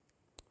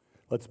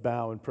Let's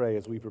bow and pray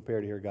as we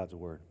prepare to hear God's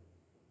word.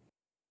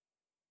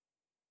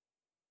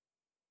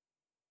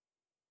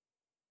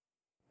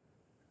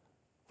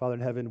 Father in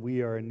heaven,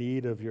 we are in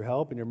need of your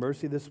help and your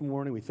mercy this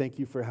morning. We thank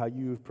you for how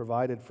you've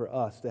provided for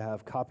us to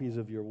have copies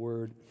of your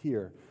word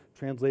here,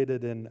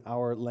 translated in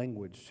our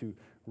language to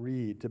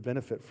read, to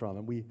benefit from.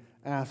 And we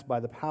ask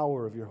by the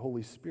power of your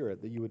Holy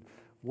Spirit that you would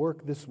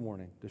work this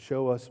morning to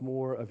show us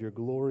more of your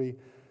glory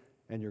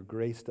and your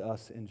grace to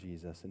us in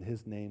Jesus. In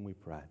his name we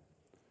pray.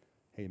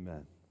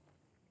 Amen.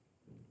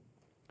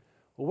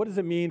 Well, what does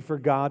it mean for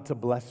God to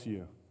bless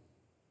you?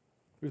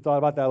 We've thought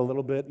about that a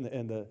little bit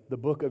in the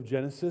book of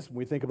Genesis. When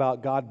we think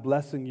about God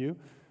blessing you,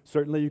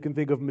 certainly you can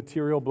think of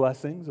material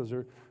blessings. Those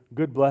are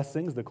good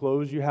blessings. The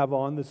clothes you have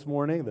on this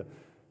morning, the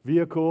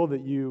vehicle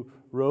that you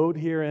rode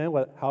here in,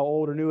 how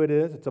old or new it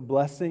is, it's a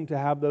blessing to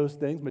have those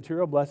things.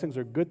 Material blessings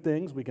are good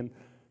things we can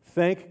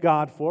thank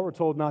God for. We're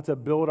told not to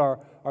build our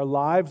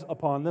lives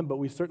upon them, but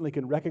we certainly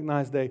can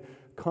recognize they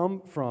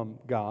come from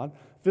God.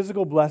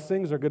 Physical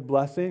blessings are good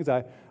blessings.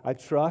 I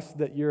trust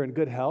that you're in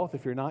good health.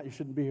 If you're not, you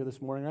shouldn't be here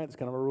this morning, right? It's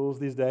kind of our rules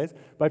these days.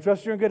 But I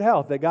trust you're in good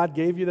health, that God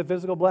gave you the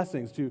physical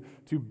blessings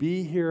to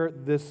be here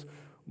this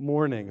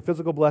morning.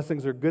 Physical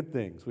blessings are good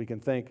things we can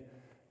thank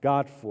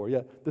God for.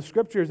 Yeah, the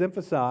scriptures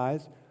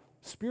emphasize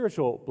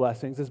spiritual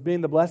blessings as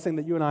being the blessing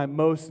that you and I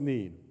most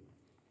need.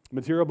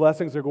 Material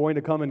blessings are going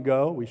to come and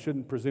go. We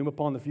shouldn't presume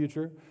upon the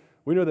future.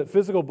 We know that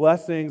physical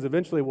blessings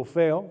eventually will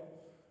fail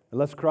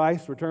unless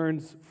Christ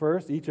returns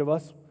first. Each of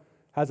us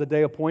has a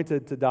day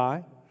appointed to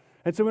die.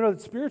 And so we know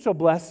that spiritual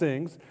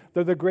blessings,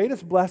 they're the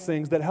greatest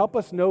blessings that help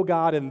us know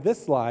God in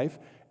this life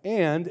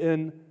and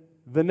in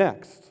the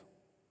next.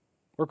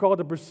 We're called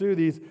to pursue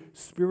these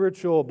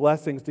spiritual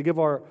blessings, to give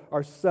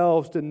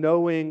ourselves to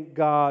knowing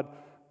God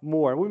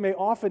more. We may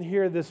often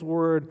hear this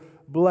word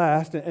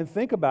blessed and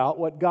think about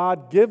what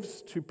God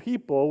gives to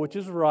people, which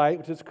is right,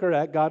 which is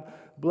correct. God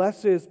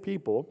blesses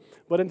people.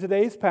 But in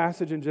today's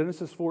passage in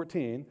Genesis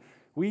 14,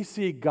 we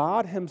see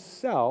God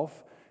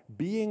himself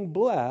being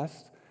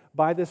blessed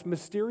by this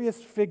mysterious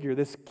figure,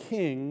 this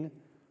king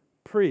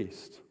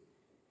priest.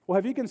 Well,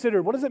 have you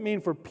considered what does it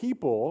mean for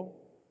people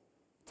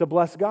to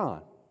bless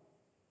God?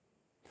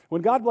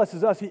 When God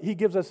blesses us, he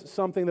gives us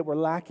something that we're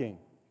lacking.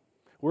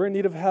 We're in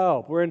need of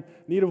help. We're in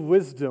need of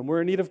wisdom.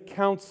 We're in need of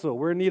counsel.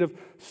 We're in need of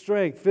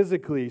strength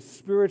physically,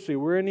 spiritually.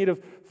 We're in need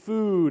of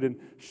food and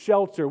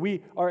shelter.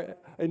 We are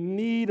in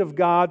need of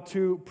God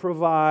to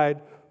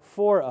provide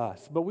for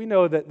us. But we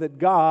know that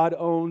God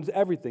owns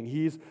everything.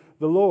 He's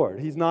the Lord.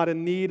 He's not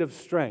in need of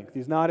strength.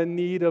 He's not in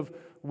need of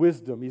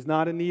wisdom. He's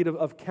not in need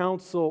of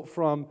counsel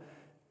from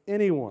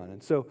anyone.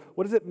 And so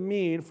what does it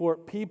mean for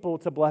people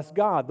to bless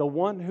God, the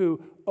one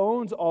who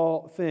owns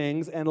all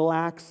things and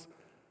lacks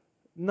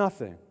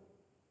nothing?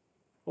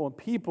 Well, when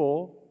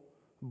people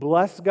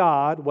bless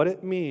God, what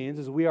it means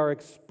is we are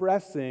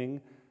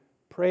expressing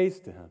praise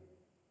to him.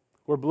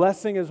 We're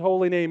blessing his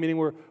holy name, meaning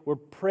we're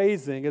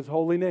praising his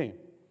holy name.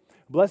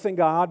 Blessing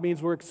God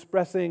means we're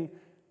expressing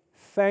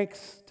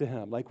thanks to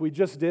him, like we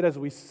just did as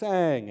we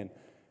sang, and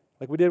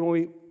like we did when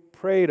we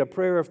prayed a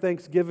prayer of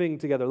thanksgiving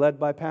together, led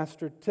by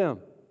Pastor Tim.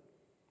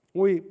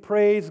 When we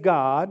praise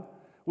God,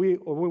 when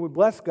we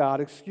bless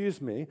God,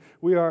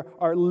 we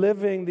are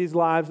living these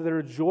lives that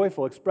are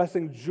joyful,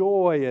 expressing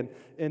joy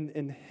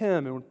in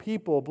him. And when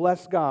people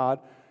bless God,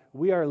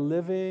 we are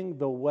living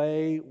the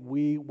way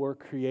we were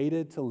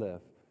created to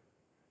live,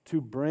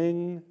 to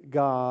bring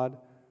God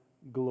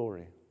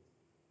glory.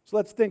 So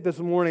let's think this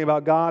morning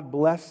about God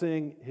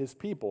blessing his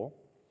people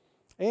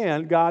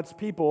and God's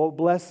people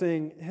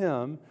blessing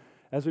him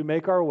as we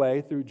make our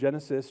way through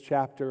Genesis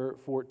chapter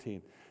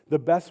 14. The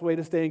best way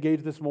to stay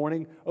engaged this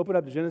morning, open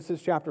up to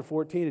Genesis chapter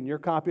 14 in your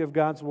copy of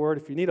God's Word.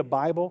 If you need a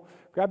Bible,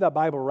 grab that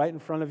Bible right in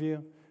front of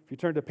you. If you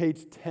turn to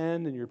page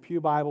 10 in your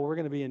pew Bible, we're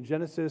going to be in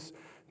Genesis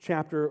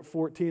chapter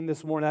 14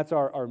 this morning. That's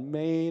our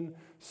main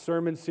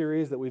sermon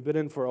series that we've been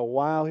in for a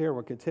while here.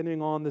 We're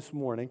continuing on this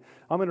morning.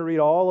 I'm going to read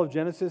all of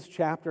Genesis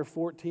chapter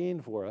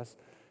 14 for us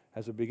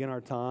as we begin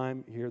our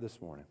time here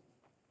this morning.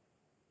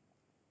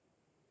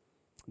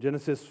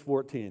 Genesis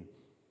 14.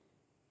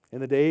 In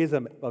the days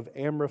of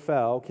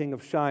Amraphel, king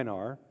of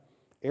Shinar,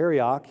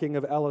 Arioch, king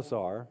of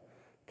Elasar,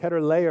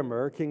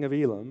 Chedorlaomer, king of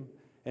Elam,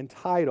 and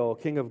Tidal,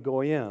 king of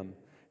Goyim,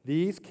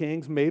 these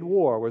kings made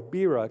war with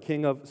Bera,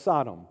 king of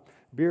Sodom,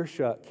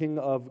 Birsha, king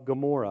of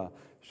Gomorrah,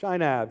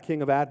 Shinab,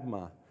 king of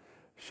Admah,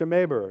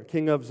 Shemeber,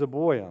 king of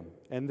Zeboim,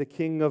 and the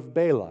king of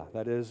Bela,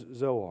 that is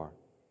Zoar.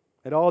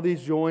 And all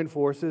these joined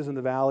forces in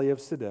the valley of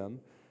Siddim,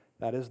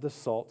 that is the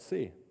Salt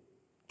Sea.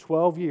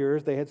 12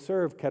 years they had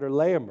served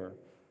Chedorlaomer,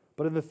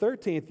 but in the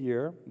 13th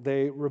year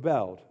they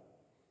rebelled.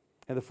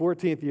 In the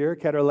 14th year,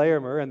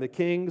 Chedorlaomer and the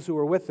kings who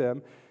were with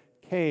him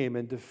came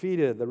and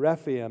defeated the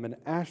Rephaim and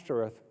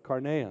Ashtaroth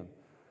Karnaim,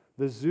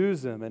 the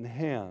Zuzim and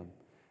Ham,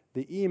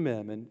 the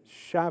Emim and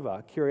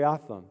Shavah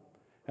Kiriathim,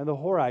 and the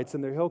Horites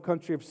in their hill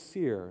country of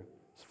Seir,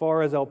 as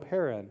far as El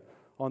Paran,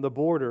 on the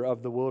border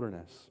of the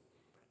wilderness.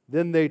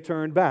 Then they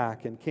turned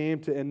back and came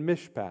to En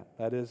Mishpat,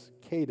 that is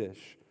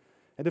Kadesh,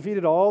 and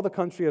defeated all the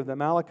country of the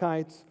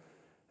Amalekites,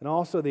 and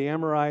also the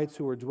Amorites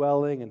who were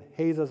dwelling in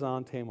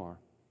Hazazon Tamar.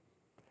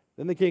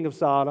 Then the king of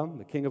Sodom,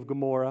 the king of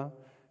Gomorrah,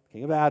 the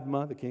king of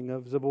Admah, the king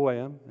of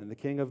Zeboim, and the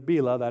king of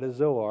Bela, that is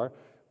Zoar,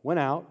 went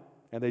out,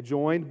 and they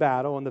joined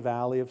battle in the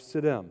valley of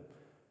Siddim.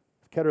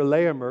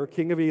 Chedorlaomer,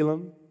 king of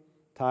Elam,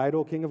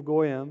 Tidal, king of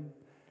Goyim,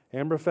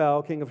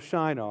 Amraphel, king of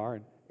Shinar,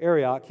 and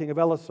Arioch, king of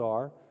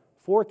Elasar,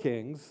 4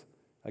 kings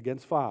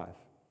against 5.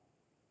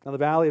 Now the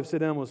valley of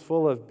Siddim was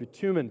full of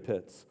bitumen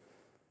pits.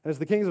 And as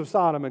the kings of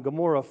Sodom and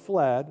Gomorrah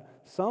fled,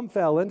 some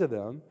fell into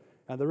them,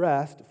 and the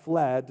rest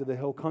fled to the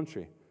hill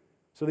country.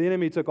 So the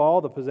enemy took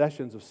all the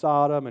possessions of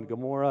Sodom and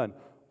Gomorrah and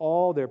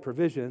all their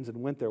provisions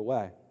and went their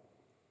way.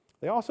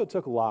 They also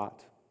took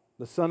Lot,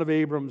 the son of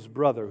Abram's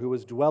brother, who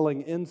was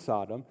dwelling in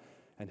Sodom,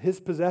 and his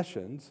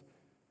possessions,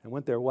 and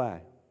went their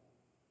way.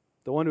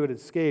 The one who had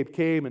escaped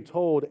came and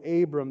told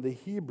Abram the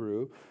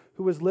Hebrew,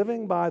 who was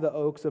living by the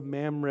oaks of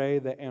Mamre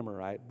the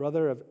Amorite,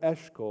 brother of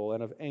Eshcol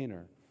and of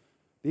Aner.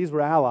 These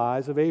were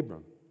allies of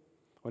Abram.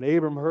 When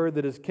Abram heard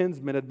that his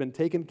kinsmen had been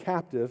taken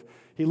captive,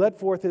 he led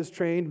forth his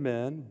trained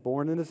men,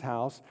 born in his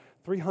house,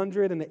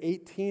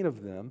 318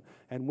 of them,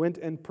 and went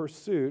in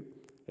pursuit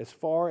as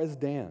far as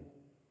Dan.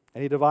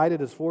 And he divided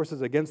his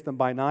forces against them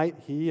by night,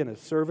 he and his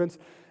servants,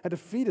 and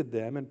defeated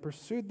them and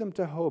pursued them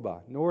to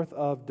Hobah, north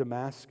of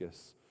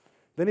Damascus.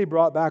 Then he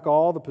brought back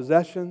all the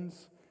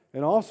possessions,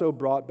 and also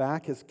brought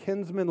back his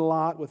kinsman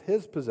Lot with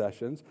his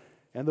possessions,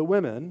 and the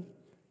women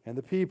and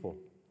the people.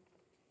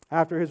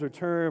 After his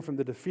return from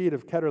the defeat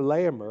of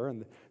Chedorlaomer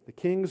and the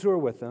kings who were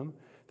with him,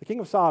 the king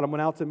of Sodom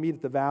went out to meet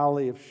at the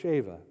valley of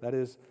Shaveh, that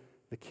is,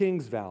 the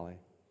king's valley.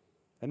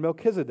 And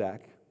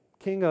Melchizedek,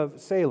 king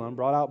of Salem,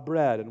 brought out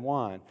bread and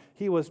wine.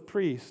 He was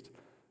priest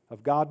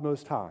of God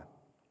Most High.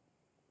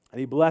 And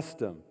he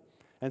blessed him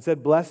and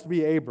said, "Blessed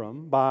be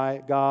Abram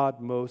by God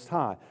Most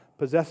High,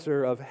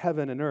 possessor of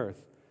heaven and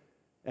earth.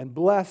 And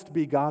blessed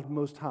be God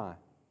Most High,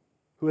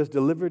 who has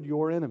delivered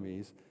your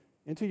enemies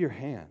into your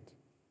hand."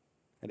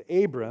 And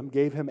Abram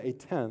gave him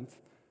 1/10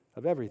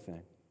 of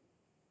everything.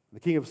 The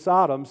king of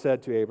Sodom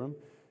said to Abram,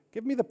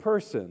 "Give me the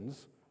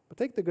persons, but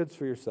take the goods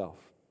for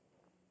yourself."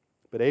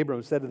 But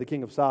Abram said to the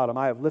king of Sodom,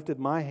 "I have lifted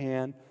my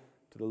hand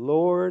to the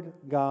Lord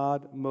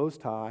God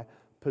Most High,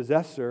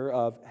 possessor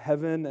of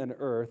heaven and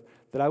earth,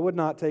 that I would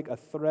not take a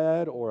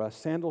thread or a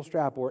sandal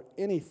strap or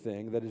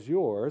anything that is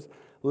yours,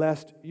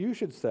 lest you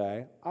should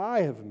say,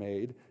 'I have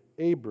made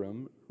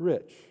Abram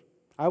rich.'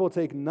 I will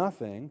take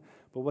nothing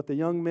but what the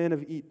young men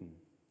have eaten,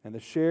 and the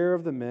share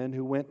of the men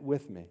who went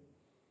with me.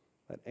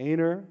 Let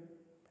Aner,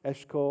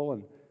 Eshcol,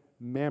 and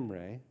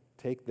Mamre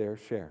take their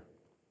share."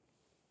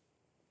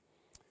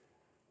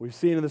 We've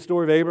seen in the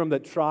story of Abram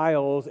that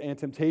trials and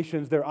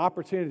temptations, they're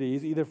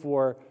opportunities either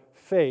for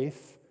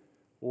faith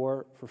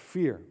or for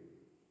fear.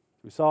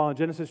 We saw in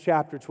Genesis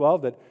chapter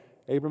 12 that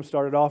Abram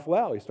started off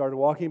well. He started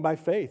walking by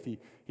faith.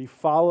 He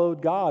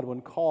followed God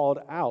when called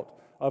out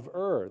of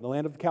Ur, the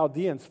land of the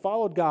Chaldeans,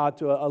 followed God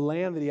to a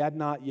land that he had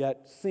not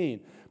yet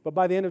seen. But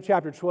by the end of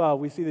chapter 12,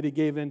 we see that he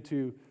gave in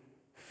to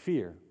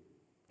fear.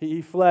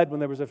 He fled when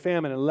there was a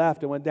famine and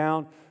left and went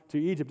down to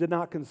Egypt, did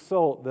not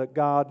consult the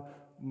God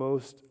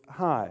Most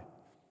High.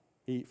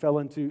 He fell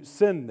into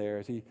sin there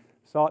as he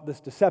sought this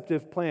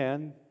deceptive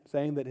plan,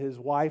 saying that his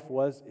wife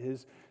was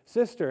his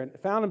sister, and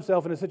found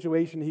himself in a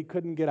situation he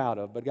couldn't get out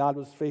of. But God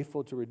was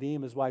faithful to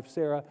redeem his wife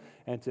Sarah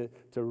and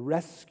to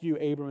rescue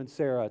Abram and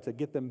Sarah, to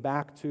get them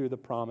back to the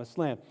promised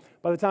land.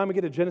 By the time we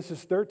get to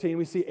Genesis 13,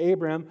 we see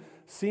Abram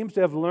seems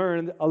to have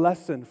learned a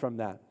lesson from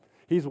that.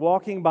 He's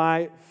walking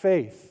by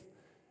faith.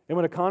 And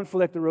when a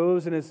conflict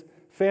arose in his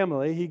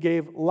family, he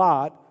gave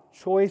Lot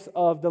choice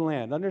of the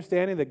land,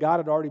 understanding that God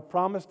had already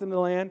promised him the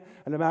land,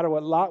 and no matter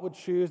what Lot would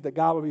choose, that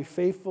God would be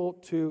faithful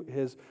to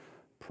his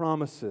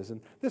promises.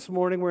 And this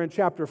morning we're in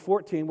chapter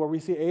 14, where we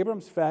see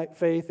Abram's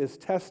faith is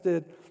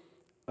tested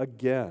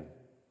again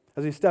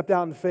as he stepped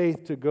out in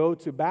faith to go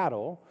to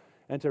battle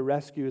and to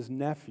rescue his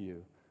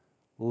nephew,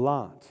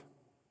 Lot.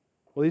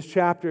 Well, these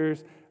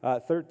chapters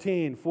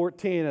 13,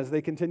 14, as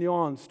they continue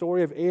on,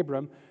 story of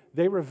Abram,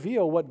 they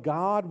reveal what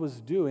God was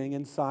doing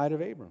inside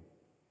of Abram,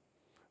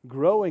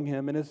 growing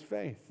him in his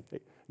faith.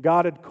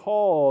 God had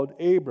called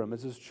Abram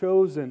as his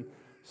chosen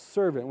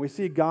servant. We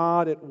see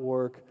God at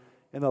work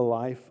in the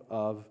life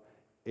of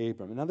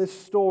Abram. And now this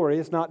story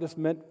is not just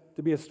meant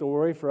to be a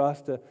story for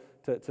us to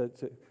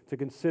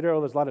consider.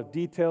 There's a lot of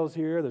details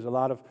here. There's a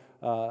lot of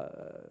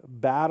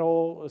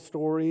battle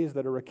stories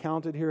that are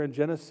recounted here in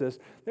Genesis.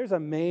 There's a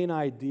main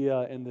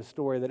idea in this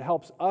story that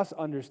helps us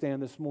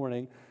understand this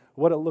morning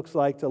what it looks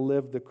like to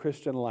live the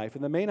Christian life.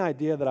 And the main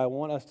idea that I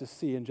want us to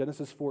see in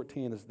Genesis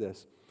 14 is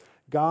this: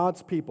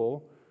 God's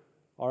people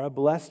are a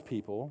blessed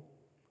people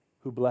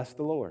who bless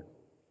the Lord.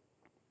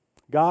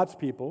 God's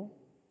people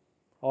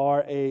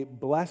are a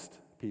blessed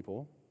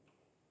people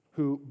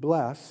who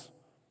bless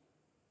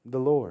the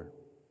Lord.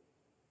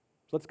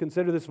 So let's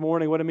consider this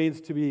morning what it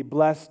means to be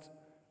blessed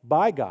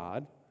by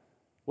God,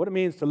 what it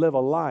means to live a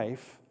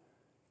life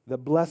that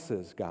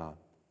blesses God.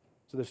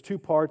 So there's two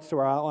parts to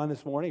our outline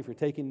this morning. If you're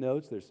taking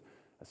notes, there's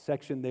a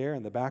section there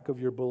in the back of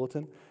your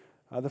bulletin.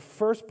 The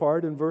first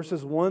part in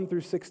verses 1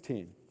 through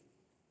 16.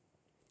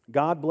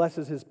 God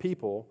blesses his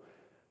people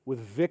with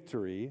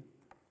victory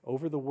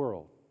over the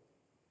world.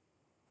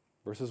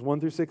 Verses 1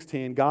 through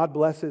 16, God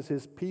blesses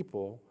his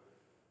people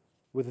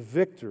with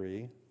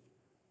victory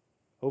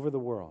over the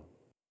world.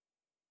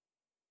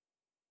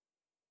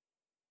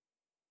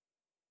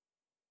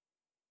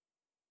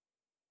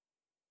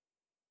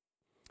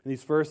 In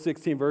these first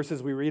 16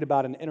 verses, we read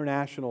about an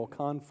international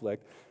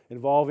conflict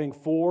involving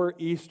 4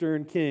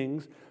 eastern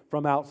kings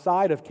from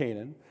outside of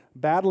Canaan,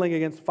 battling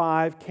against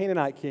 5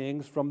 Canaanite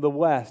kings from the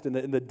west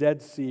in the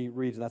Dead Sea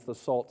region. That's the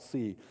Salt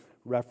Sea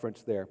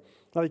reference there.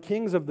 Now, the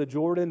kings of the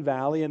Jordan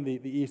Valley in the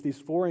east, these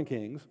foreign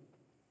kings,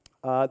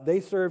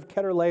 they served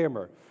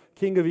Chedorlaomer,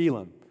 king of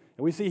Elam.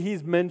 And we see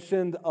he's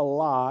mentioned a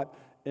lot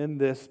in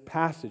this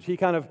passage. He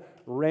kind of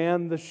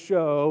ran the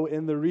show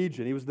in the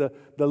region. He was the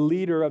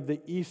leader of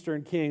the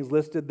eastern kings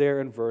listed there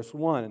in verse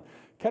 1.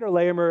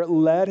 Chedorlaomer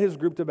led his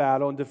group to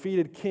battle and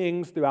defeated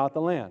kings throughout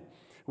the land.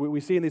 We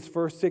see in these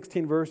first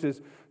 16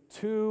 verses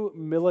 2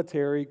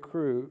 military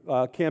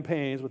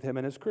campaigns with him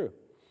and his crew.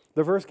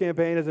 The first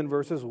campaign is in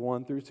verses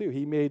 1 through 2.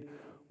 He made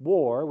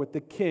war with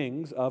the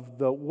kings of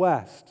the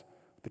west,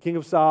 the king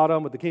of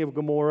Sodom, with the king of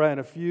Gomorrah, and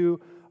a few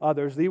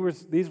others.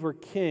 These were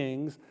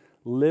kings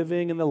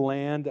living in the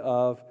land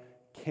of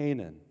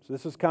Canaan. So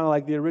this was kind of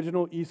like the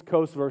original East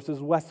Coast versus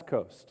West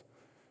Coast.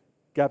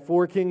 Got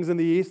 4 kings in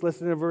the east,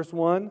 listed in verse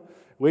 1,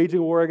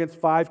 waging war against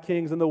 5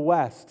 kings in the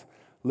west,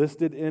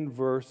 listed in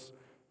verse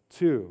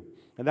 2.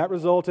 And that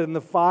resulted in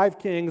the 5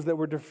 kings that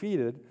were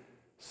defeated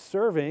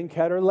serving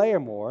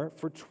Chedorlaomer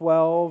for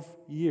 12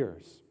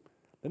 years.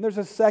 Then there's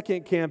a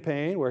second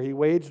campaign where he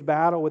waged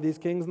battle with these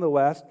kings in the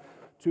west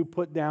to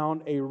put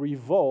down a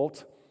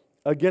revolt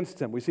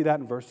against him. We see that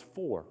in verse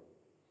 4.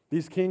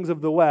 These kings of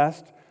the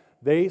west,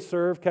 they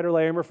served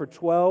Chedorlaomer for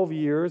 12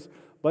 years,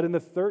 but in the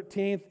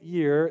 13th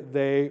year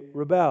they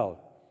rebelled.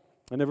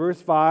 And in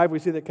verse 5, we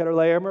see that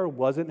Chedorlaomer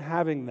wasn't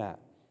having that.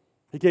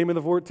 He came in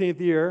the 14th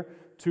year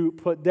to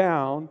put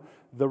down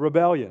the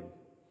rebellion.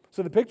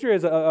 So the picture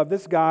is of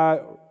this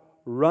guy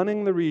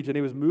running the region.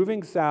 He was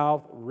moving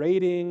south,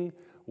 raiding,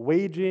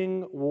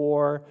 waging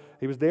war.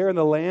 He was there in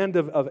the land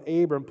of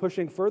Abram,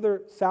 pushing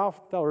further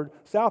southward,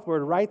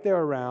 right there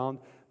around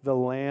the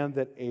land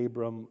that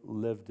Abram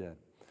lived in.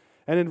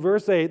 And in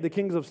verse 8, the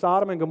kings of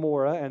Sodom and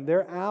Gomorrah and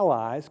their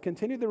allies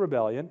continued the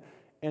rebellion,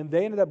 and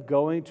they ended up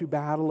going to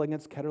battle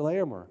against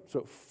Chedorlaomer.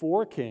 So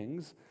 4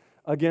 kings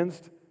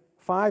against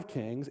 5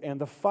 kings, and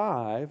the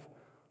 5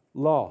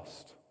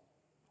 lost.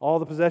 All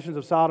the possessions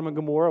of Sodom and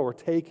Gomorrah were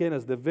taken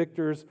as the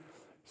victors'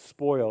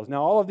 spoils.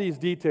 Now, all of these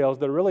details,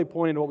 they're really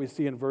pointing to what we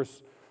see in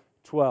verse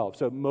 12.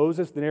 So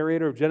Moses, the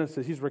narrator of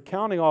Genesis, he's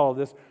recounting all of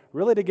this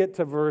really to get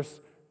to verse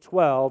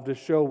 12 to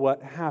show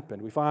what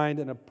happened. We find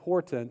an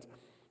important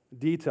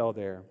detail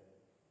there.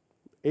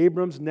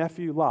 Abram's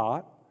nephew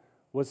Lot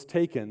was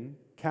taken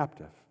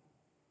captive.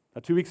 Now,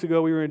 2 weeks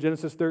ago, we were in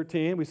Genesis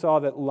 13. We saw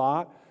that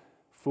Lot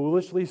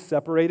foolishly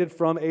separated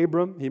from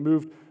Abram. He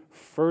moved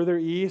further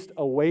east,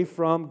 away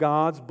from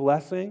God's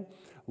blessing.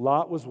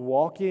 Lot was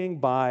walking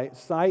by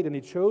sight, and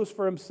he chose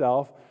for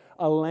himself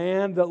a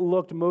land that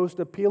looked most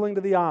appealing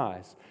to the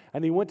eyes.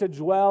 And he went to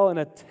dwell in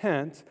a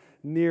tent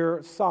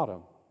near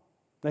Sodom.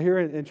 Now here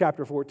in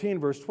chapter 14,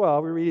 verse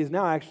 12, we read he's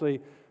now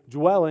actually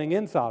dwelling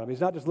in Sodom. He's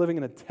not just living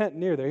in a tent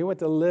near there. He went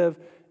to live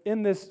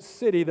in this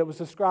city that was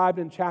described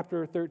in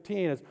chapter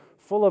 13 as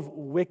full of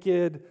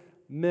wicked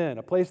men,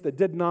 a place that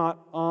did not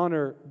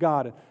honor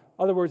God. In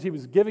other words, he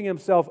was giving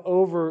himself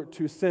over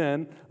to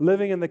sin,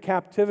 living in the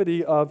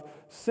captivity of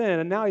sin,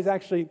 and now he's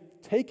actually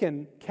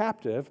taken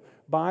captive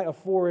by a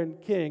foreign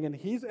king, and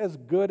he's as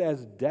good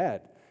as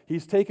dead.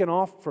 He's taken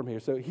off from here.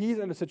 So he's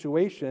in a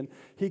situation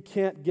he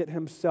can't get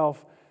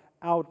himself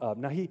out of.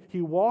 Now,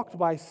 he walked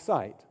by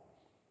sight,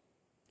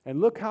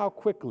 and look how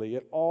quickly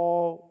it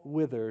all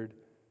withered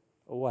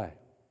away.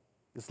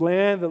 This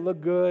land that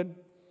looked good,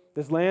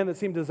 this land that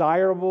seemed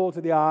desirable to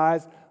the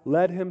eyes,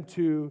 led him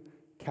to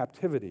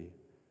captivity,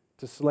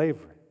 to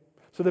slavery.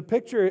 So the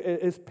picture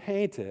is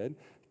painted.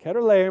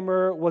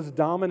 Chedorlaomer was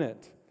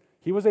dominant.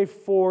 He was a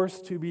force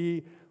to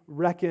be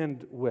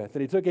reckoned with.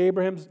 And he took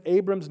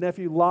Abram's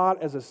nephew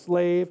Lot as a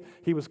slave.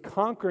 He was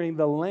conquering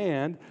the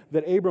land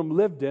that Abram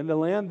lived in, the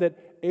land that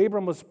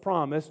Abram was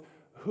promised.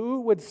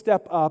 Who would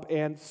step up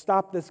and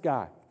stop this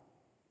guy?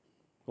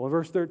 Well, in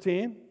verse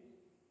 13,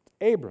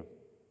 Abram.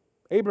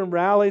 Abram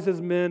rallies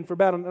his men for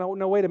battle.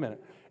 No, wait a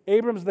minute.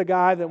 Abram's the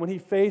guy that when he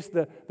faced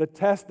the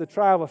test, the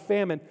trial of a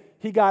famine,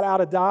 he got out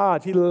of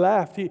Dodge. He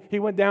left. He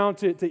went down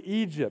to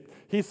Egypt.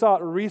 He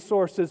sought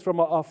resources from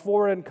a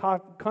foreign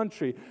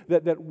country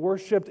that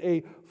worshipped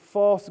a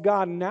false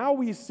god. Now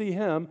we see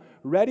him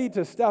ready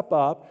to step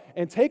up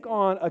and take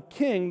on a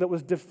king that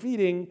was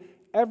defeating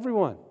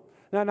everyone.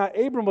 Now,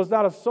 Abram was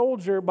not a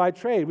soldier by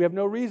trade. We have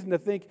no reason to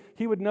think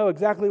he would know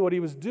exactly what he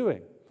was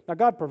doing. Now,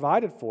 God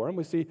provided for him.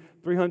 We see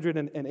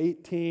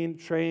 318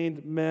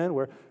 trained men,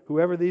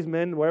 wherever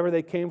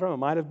they came from, it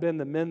might have been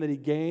the men that he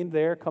gained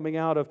there coming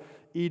out of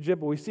Egypt.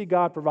 But we see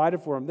God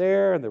provided for him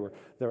there, and there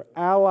were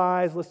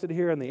allies listed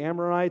here in the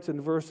Amorites in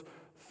verse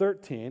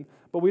 13.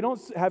 But we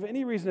don't have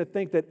any reason to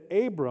think that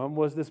Abram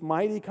was this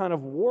mighty kind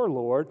of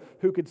warlord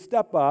who could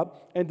step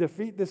up and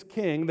defeat this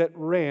king that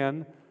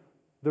ran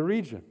the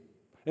region.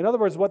 In other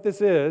words, what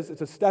this is,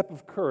 it's a step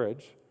of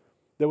courage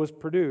that was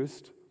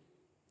produced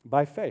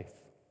by faith.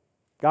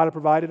 God had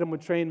provided him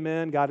with trained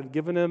men, God had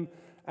given him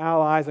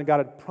allies, and God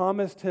had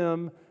promised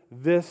him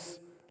this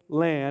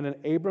land,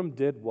 and Abram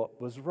did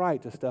what was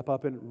right, to step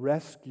up and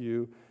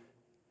rescue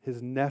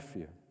his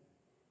nephew.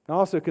 Now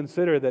also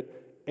consider that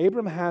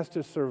Abram has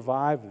to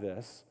survive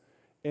this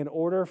in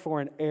order for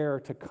an heir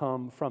to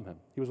come from him.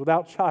 He was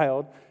without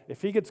child.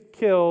 If he gets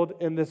killed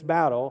in this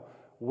battle,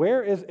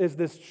 where is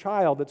this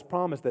child that's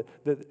promised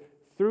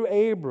that through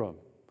Abram,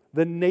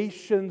 the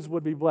nations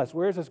would be blessed?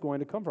 Where is this going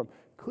to come from?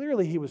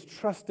 Clearly, he was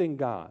trusting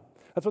God.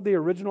 That's what the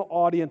original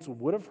audience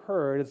would have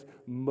heard as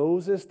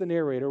Moses, the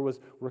narrator, was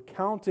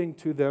recounting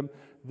to them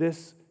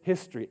this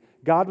history.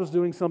 God was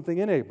doing something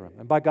in Abram,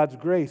 and by God's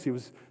grace, he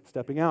was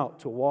stepping out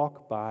to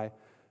walk by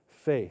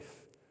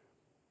faith.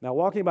 Now,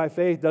 walking by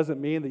faith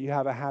doesn't mean that you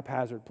have a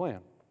haphazard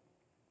plan.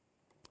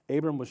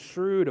 Abram was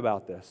shrewd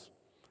about this.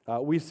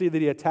 We see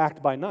that he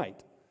attacked by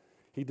night.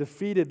 He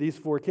defeated these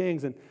 4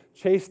 kings and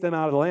chased them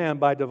out of the land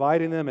by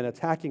dividing them and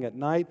attacking at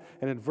night.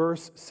 And in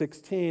verse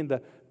 16,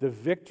 the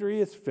victory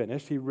is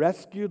finished. He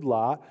rescued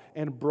Lot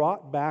and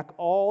brought back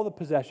all the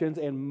possessions,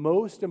 and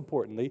most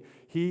importantly,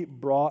 he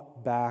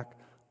brought back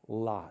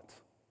Lot.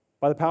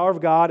 By the power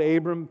of God,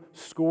 Abram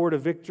scored a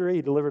victory.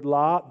 He delivered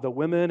Lot, the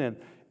women,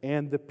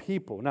 and the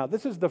people. Now,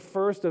 this is the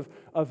first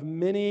of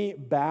many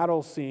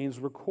battle scenes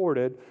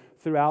recorded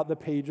throughout the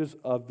pages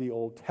of the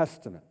Old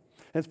Testament.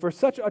 And for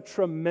such a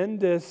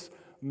tremendous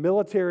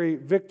military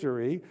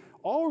victory,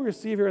 all we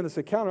receive here in this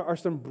account are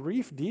some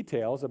brief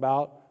details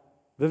about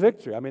the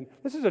victory. I mean,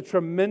 this is a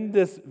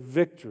tremendous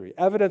victory,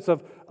 evidence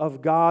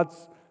of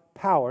God's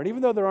power. And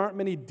even though there aren't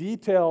many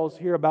details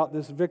here about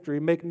this victory,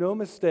 make no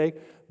mistake,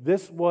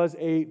 this was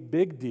a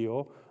big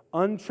deal.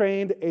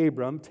 Untrained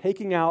Abram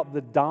taking out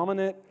the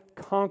dominant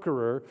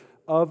conqueror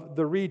of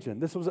the region.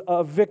 This was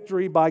a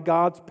victory by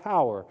God's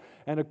power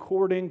and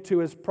according to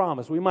his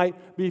promise. We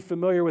might be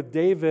familiar with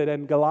David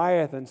and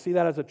Goliath and see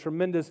that as a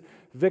tremendous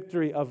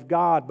victory of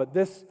God, but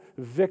this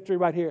victory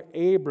right here,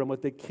 Abram,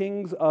 with the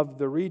kings of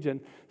the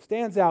region,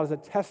 stands out as a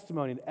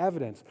testimony and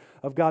evidence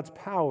of God's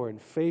power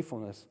and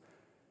faithfulness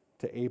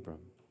to Abram.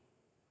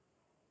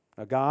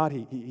 Now God,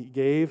 he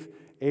gave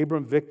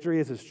Abram victory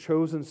as his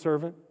chosen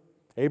servant.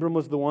 Abram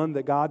was the one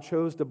that God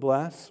chose to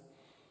bless.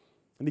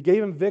 And he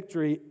gave him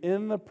victory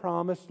in the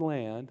promised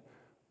land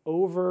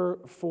over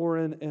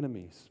foreign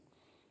enemies.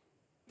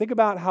 Think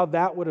about how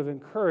that would have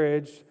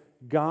encouraged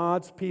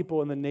God's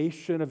people in the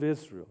nation of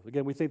Israel.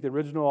 Again, we think the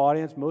original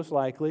audience most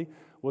likely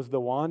was the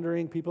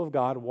wandering people of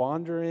God,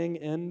 wandering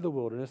in the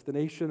wilderness, the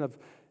nation of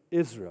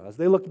Israel. As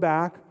they looked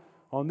back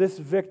on this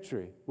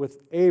victory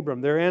with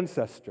Abram, their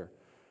ancestor,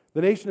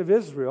 the nation of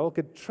Israel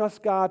could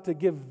trust God to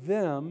give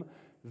them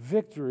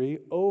victory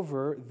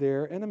over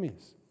their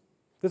enemies.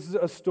 This is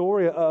a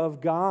story of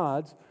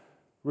God's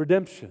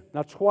redemption.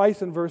 Now,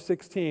 twice in verse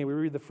 16, we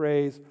read the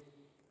phrase,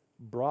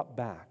 brought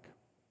back.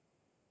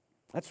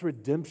 That's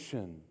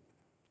redemption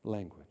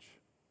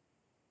language.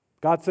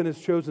 God sent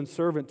his chosen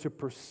servant to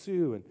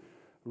pursue and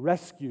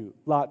rescue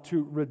Lot,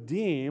 to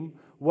redeem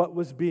what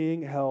was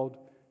being held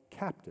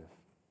captive.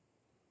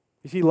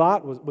 You see,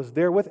 Lot was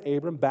there with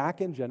Abram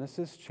back in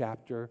Genesis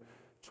chapter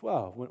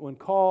 12.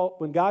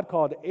 When God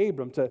called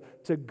Abram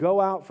to go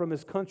out from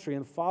his country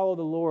and follow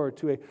the Lord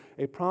to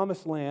a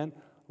promised land,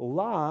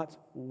 Lot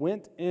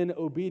went in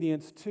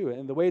obedience to it.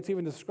 And the way it's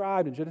even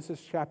described in Genesis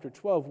chapter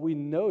 12, we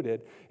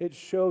noted, it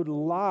showed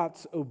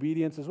Lot's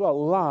obedience as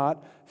well.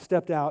 Lot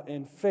stepped out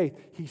in faith.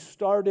 He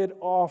started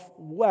off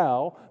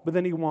well, but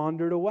then he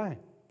wandered away,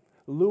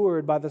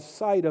 lured by the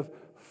sight of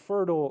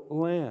fertile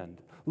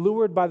land,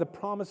 lured by the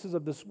promises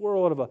of this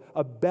world, of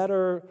a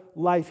better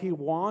life. He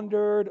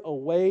wandered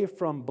away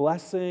from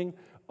blessing,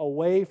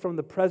 away from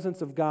the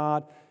presence of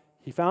God.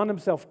 He found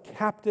himself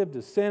captive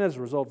to sin as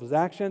a result of his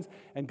actions,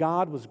 and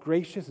God was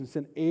gracious and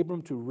sent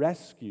Abram to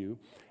rescue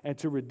and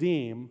to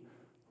redeem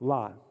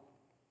Lot.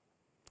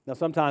 Now,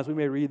 sometimes we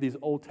may read these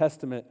Old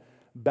Testament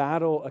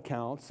battle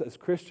accounts as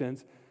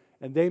Christians,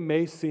 and they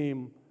may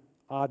seem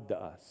odd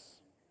to us.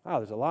 Wow,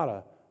 there's a lot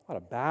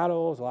of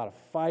battles, a lot of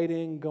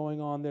fighting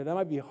going on there. That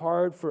might be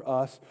hard for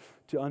us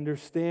to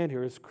understand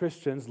here as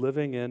Christians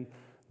living in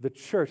the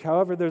church.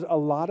 However, there's a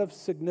lot of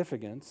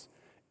significance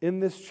in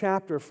this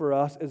chapter for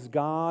us as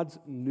God's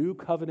new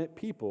covenant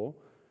people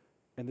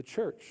in the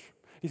church.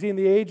 You see, in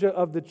the age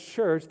of the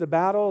church, the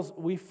battles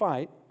we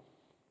fight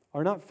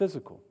are not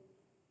physical.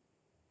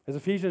 As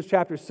Ephesians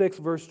chapter 6,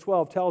 verse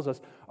 12 tells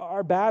us,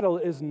 our battle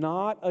is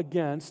not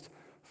against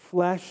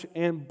flesh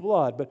and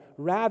blood, but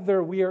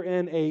rather we are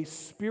in a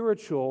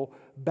spiritual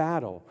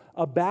battle,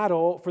 a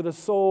battle for the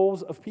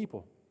souls of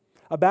people,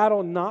 a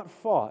battle not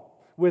fought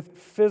with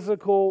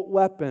physical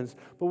weapons,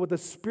 but with the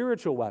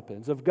spiritual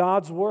weapons of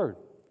God's word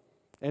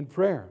and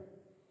prayer.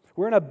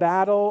 We're in a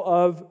battle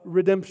of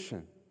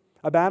redemption,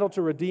 a battle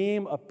to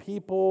redeem a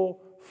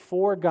people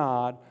for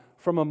God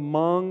from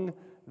among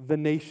the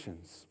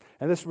nations.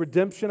 And this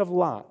redemption of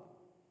Lot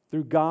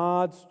through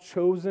God's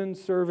chosen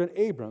servant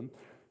Abram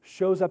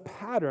shows a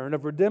pattern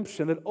of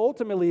redemption that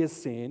ultimately is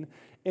seen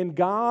in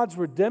God's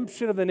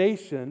redemption of the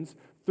nations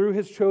through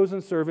his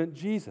chosen servant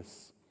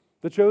Jesus,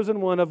 the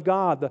chosen one of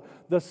God,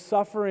 the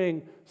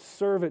suffering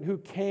servant who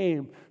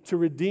came to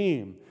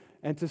redeem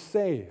and to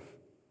save.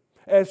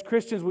 As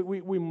Christians,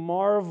 we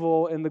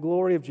marvel in the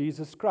glory of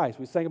Jesus Christ.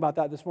 We sang about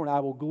that this morning. I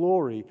will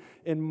glory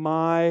in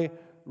my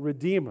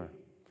Redeemer.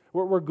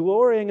 We're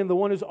glorying in the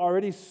one who's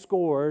already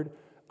scored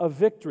a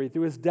victory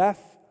through his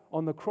death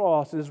on the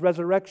cross and his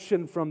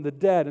resurrection from the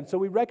dead. And so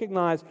we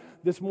recognize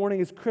this morning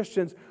as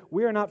Christians,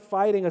 we are not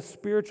fighting a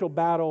spiritual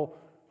battle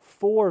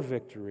for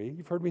victory.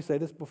 You've heard me say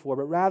this before,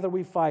 but rather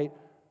we fight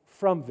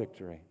from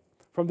victory,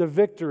 from the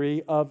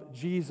victory of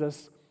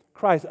Jesus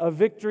Christ, a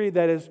victory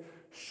that is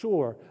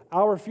sure.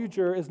 Our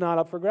future is not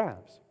up for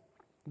grabs.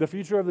 The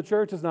future of the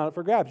church is not up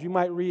for grabs. You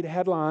might read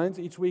headlines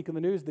each week in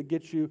the news that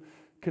get you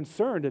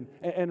concerned,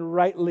 and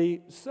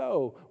rightly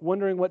so,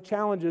 wondering what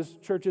challenges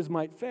churches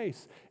might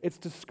face. It's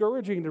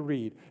discouraging to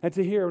read and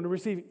to hear and to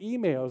receive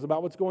emails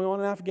about what's going on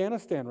in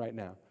Afghanistan right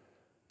now.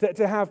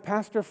 To have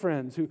pastor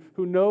friends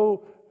who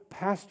know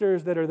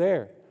pastors that are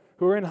there,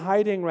 who are in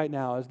hiding right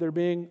now as they're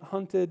being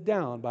hunted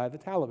down by the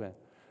Taliban.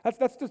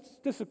 That's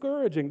just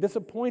discouraging,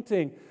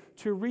 disappointing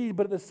to read,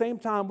 but at the same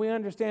time, we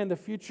understand the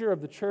future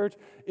of the church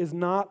is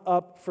not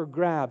up for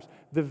grabs.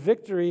 The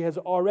victory has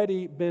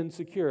already been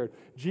secured.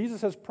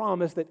 Jesus has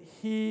promised that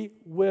he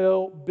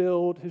will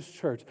build his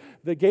church.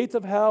 The gates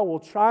of hell will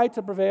try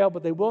to prevail,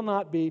 but they will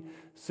not be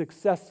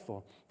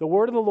successful. The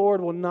word of the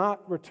Lord will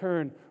not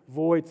return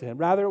void to him.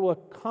 Rather, it will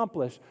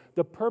accomplish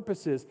the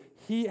purposes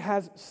he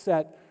has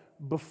set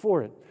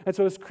before it. And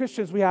so as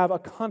Christians, we have a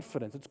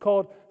confidence. It's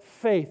called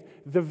faith.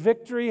 The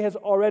victory has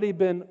already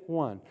been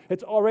won.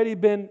 It's already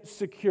been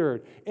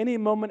secured. Any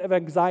moment of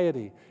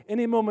anxiety,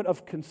 any moment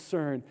of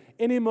concern,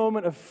 any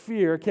moment of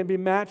fear can be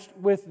matched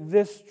with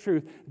this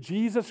truth.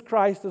 Jesus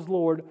Christ is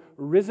Lord,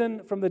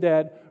 risen from the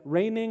dead,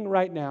 reigning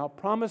right now,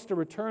 promised to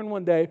return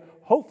one day,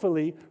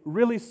 hopefully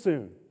really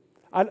soon.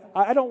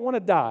 I don't want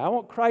to die. I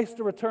want Christ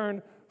to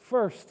return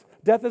first.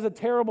 Death is a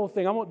terrible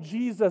thing. I want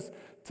Jesus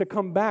to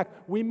come back.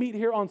 We meet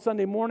here on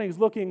Sunday mornings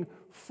looking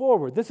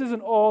forward. This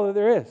isn't all that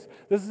there is.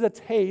 This is a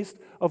taste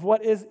of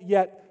what is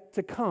yet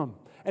to come.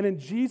 And in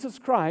Jesus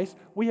Christ,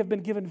 we have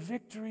been given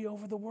victory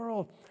over the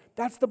world.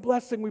 That's the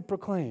blessing we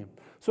proclaim.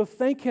 So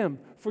thank him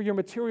for your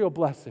material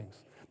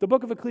blessings. The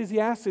book of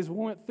Ecclesiastes,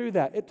 we went through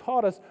that. It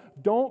taught us,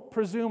 don't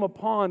presume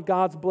upon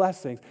God's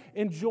blessings.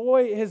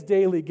 Enjoy his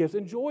daily gifts.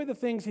 Enjoy the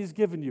things he's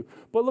given you.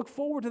 But look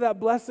forward to that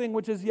blessing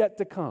which is yet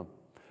to come.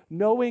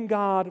 Knowing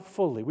God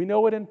fully. We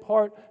know it in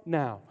part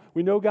now.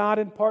 We know God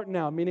in part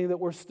now, meaning that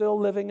we're still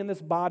living in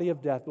this body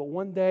of death. But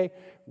one day,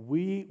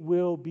 we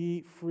will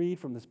be freed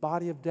from this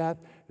body of death.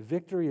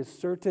 Victory is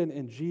certain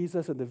in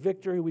Jesus, and the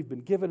victory we've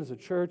been given as a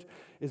church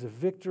is a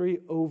victory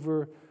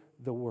over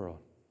the world.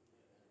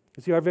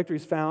 You see, our victory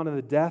is found in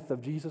the death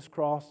of Jesus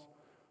Christ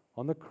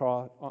on the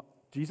cross,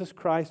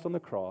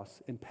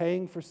 in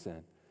paying for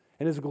sin,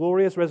 and his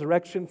glorious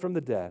resurrection from the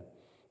dead.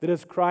 That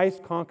as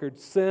Christ conquered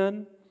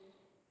sin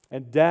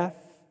and death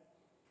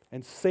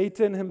and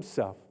Satan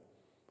himself,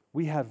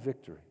 we have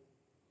victory.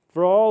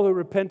 For all who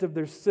repent of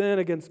their sin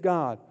against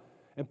God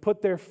and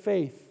put their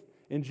faith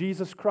in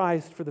Jesus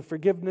Christ for the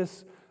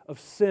forgiveness of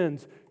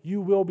sins,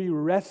 you will be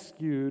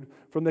rescued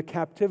from the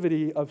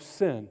captivity of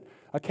sin,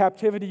 a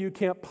captivity you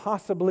can't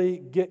possibly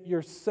get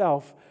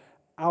yourself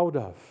out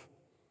of.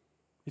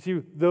 You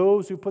see,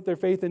 those who put their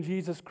faith in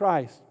Jesus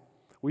Christ,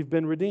 we've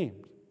been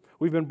redeemed.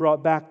 We've been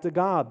brought back to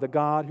God, the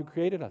God who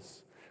created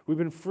us. We've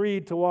been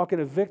freed to walk in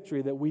a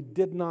victory that we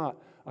did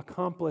not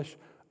accomplish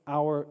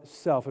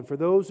ourselves. And for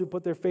those who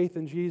put their faith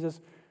in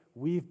Jesus,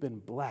 we've been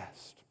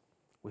blessed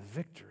with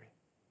victory.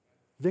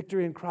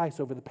 Victory in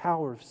Christ over the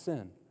power of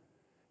sin.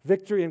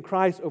 Victory in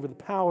Christ over the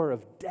power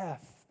of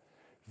death.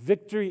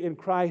 Victory in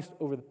Christ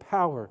over the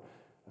power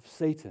of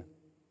Satan.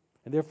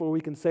 And therefore we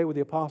can say with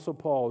the Apostle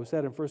Paul, who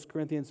said in 1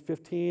 Corinthians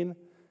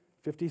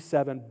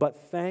 15:57,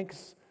 but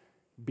thanks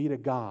be to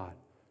God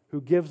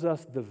who gives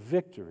us the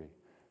victory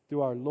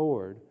through our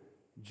Lord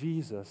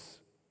Jesus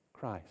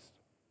Christ.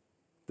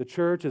 The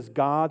church, as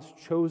God's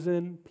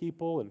chosen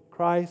people in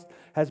Christ,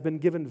 has been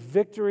given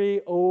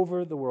victory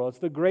over the world. It's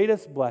the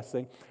greatest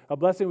blessing, a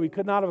blessing we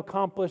could not have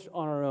accomplished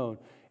on our own.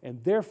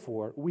 And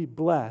therefore, we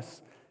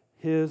bless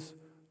his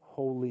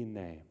holy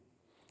name.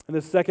 In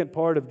the second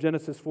part of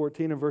Genesis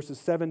 14 and verses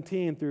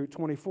 17 through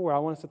 24, I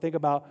want us to think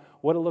about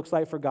what it looks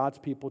like for God's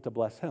people to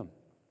bless him.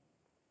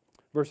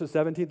 Verses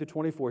 17 through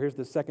 24, here's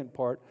the second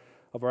part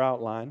of our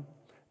outline.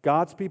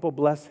 God's people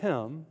bless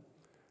him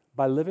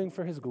by living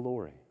for his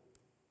glory.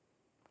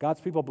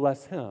 God's people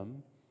bless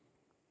him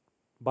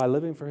by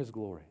living for his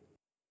glory.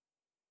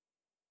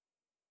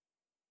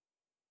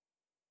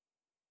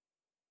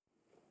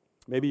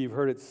 Maybe you've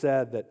heard it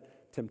said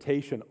that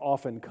temptation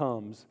often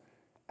comes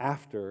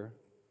after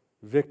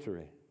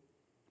victory.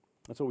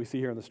 That's what we see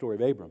here in the story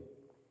of Abram.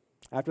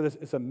 After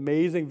this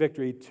amazing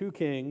victory, two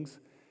kings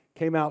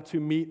came out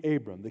to meet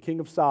Abram. The king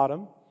of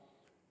Sodom,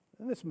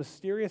 then this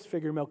mysterious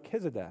figure,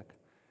 Melchizedek,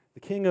 the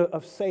king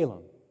of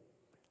Salem.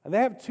 And they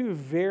have two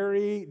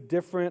very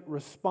different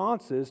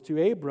responses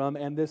to Abram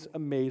and this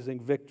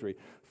amazing victory.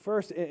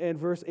 First, in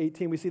verse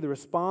 18, we see the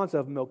response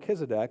of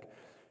Melchizedek,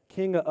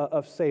 king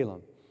of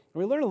Salem.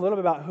 And we learn a little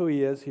bit about who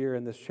he is here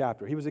in this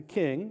chapter. He was a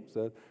king,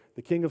 so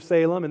the king of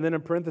Salem, and then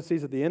in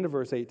parentheses at the end of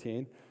verse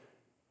 18,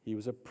 he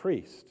was a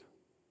priest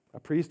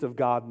of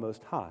God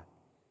Most High.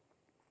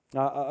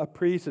 A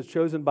priest is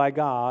chosen by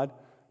God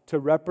to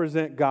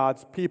represent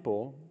God's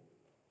people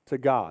to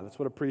God. That's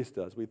what a priest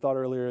does. We thought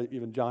earlier,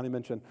 even Johnny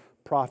mentioned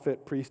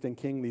prophet, priest, and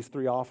king, these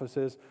three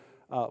offices.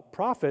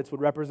 Prophets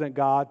would represent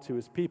God to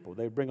his people.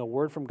 They would bring a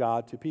word from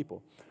God to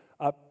people.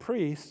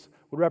 Priests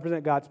would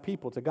represent God's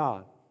people to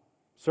God,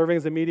 serving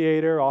as a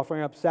mediator,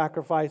 offering up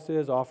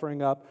sacrifices,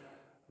 offering up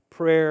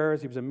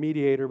prayers. He was a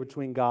mediator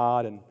between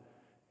God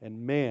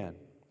and man.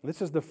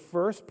 This is the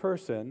first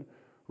person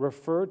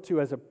referred to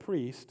as a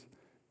priest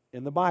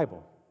in the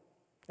Bible.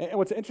 And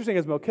what's interesting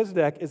is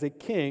Melchizedek is a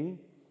king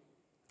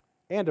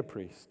and a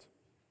priest.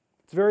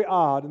 It's very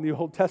odd in the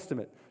Old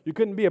Testament. You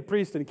couldn't be a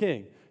priest and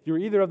king. You were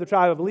either of the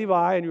tribe of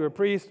Levi and you were a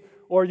priest,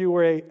 or you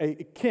were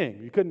a king.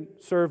 You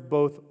couldn't serve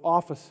both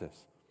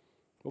offices.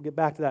 We'll get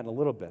back to that in a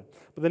little bit.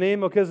 But the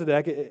name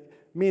Melchizedek, it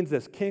means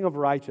this, king of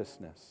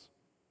righteousness.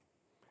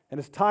 And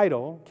his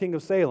title, king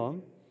of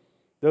Salem,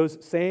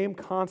 those same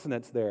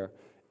consonants there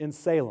in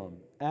Salem,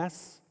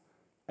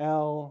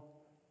 S-L-M.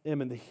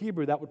 In the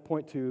Hebrew, that would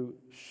point to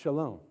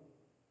shalom.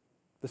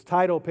 This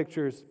title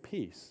pictures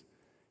peace.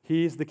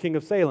 He's the king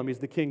of Salem. He's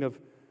the king of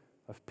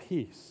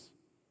peace.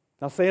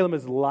 Now, Salem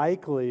is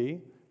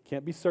likely,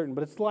 can't be certain,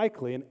 but it's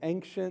likely an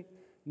ancient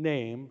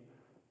name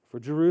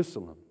for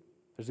Jerusalem.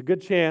 There's a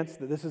good chance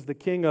that this is the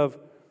king of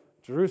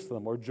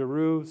Jerusalem or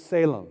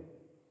Jerusalem.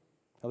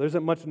 Now, there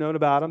isn't much known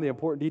about him. The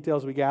important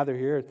details we gather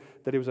here is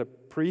that he was a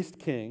priest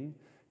king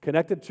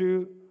connected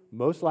to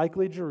most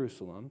likely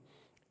Jerusalem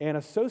and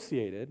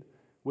associated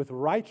with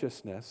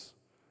righteousness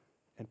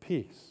and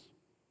peace.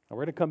 Now,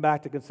 we're going to come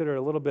back to consider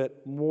a little bit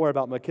more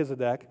about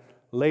Melchizedek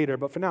later,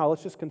 but for now,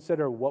 let's just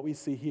consider what we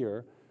see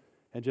here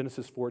in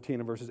Genesis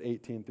 14 and verses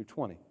 18 through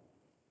 20.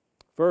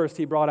 First,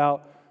 he brought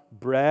out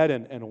bread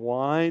and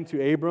wine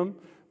to Abram.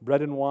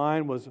 Bread and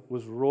wine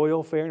was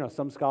royal fare. Now,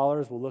 some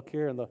scholars will look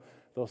here and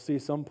they'll see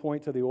some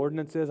point to the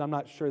ordinances. I'm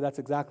not sure that's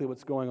exactly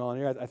what's going on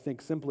here. I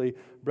think simply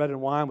bread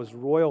and wine was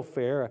royal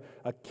fare.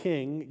 A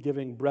king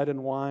giving bread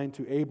and wine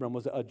to Abram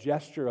was a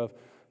gesture of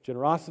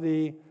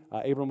generosity.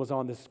 Abram was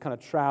on this kind of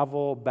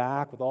travel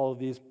back with all of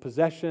these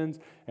possessions,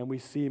 and we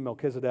see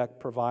Melchizedek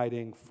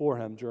providing for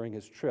him during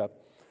his trip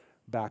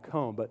back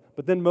home.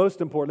 But then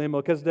most importantly,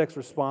 Melchizedek's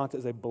response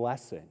is a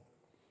blessing.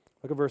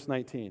 Look at verse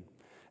 19.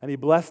 And he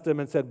blessed him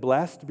and said,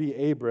 "Blessed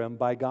be Abram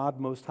by God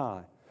Most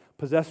High,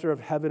 possessor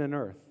of heaven and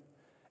earth.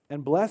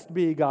 And blessed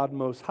be God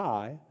Most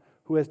High,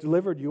 who has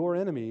delivered your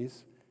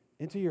enemies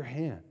into your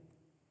hand."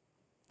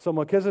 So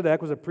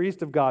Melchizedek was a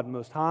priest of God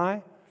Most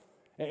High.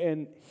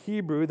 In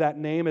Hebrew, that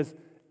name is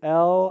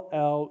El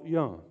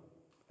Elyon.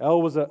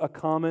 El was a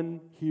common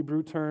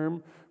Hebrew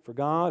term for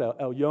God.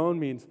 Elyon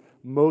means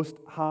most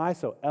high.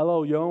 So El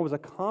Elyon was a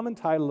common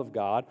title of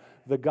God,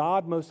 the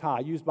God Most High,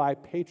 used by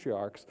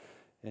patriarchs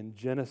in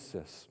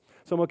Genesis.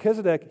 So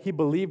Melchizedek, he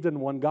believed in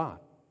one God.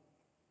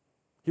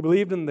 He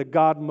believed in the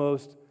God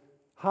Most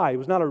High. He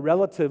was not a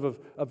relative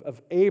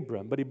of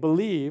Abram, but he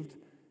believed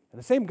in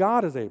the same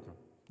God as Abram,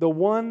 the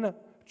one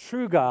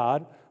true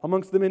God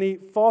amongst the many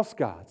false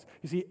gods.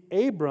 You see,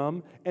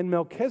 Abram and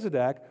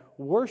Melchizedek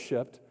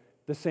worshiped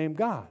the same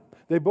God.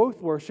 They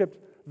both worshiped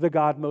the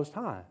God Most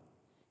High,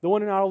 the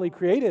one who not only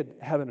created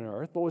heaven and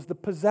earth, but was the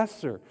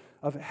possessor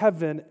of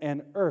heaven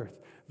and earth,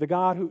 the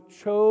God who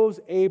chose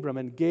Abram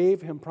and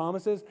gave him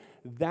promises.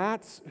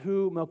 That's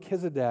who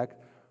Melchizedek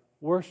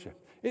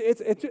worshiped.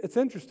 It's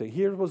interesting.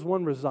 Here was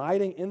one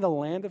residing in the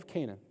land of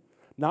Canaan,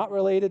 not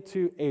related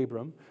to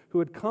Abram, who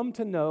had come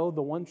to know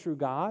the one true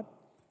God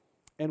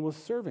and was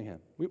serving him.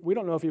 We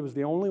don't know if he was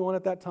the only one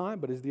at that time,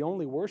 but is the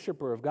only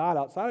worshiper of God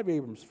outside of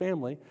Abram's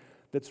family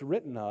that's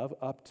written of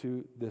up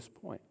to this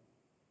point.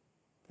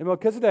 And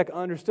Melchizedek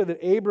understood that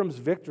Abram's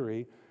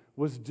victory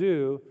was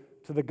due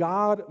to the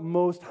God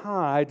Most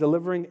High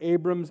delivering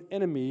Abram's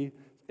enemy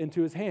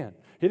into his hand.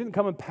 He didn't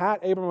come and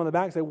pat Abram on the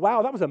back and say,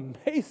 "Wow, that was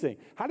amazing.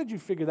 How did you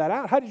figure that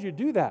out? How did you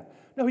do that?"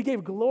 No, he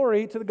gave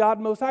glory to the God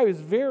Most High. He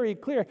was very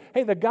clear.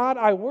 Hey, the God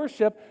I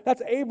worship,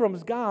 that's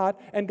Abram's God,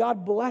 and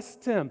God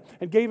blessed him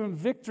and gave him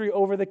victory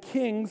over the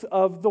kings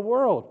of the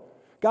world.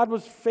 God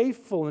was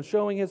faithful in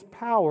showing his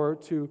power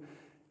to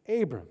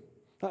Abram.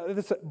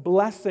 This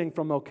blessing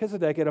from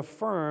Melchizedek, it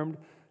affirmed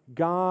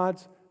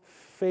God's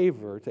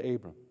favor to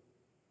Abram.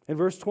 In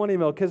verse 20,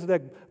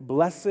 Melchizedek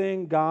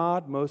blessing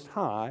God Most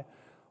High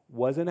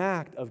was an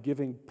act of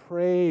giving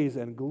praise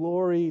and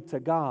glory to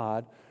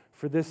God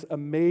for this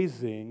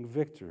amazing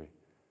victory.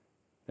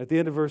 At the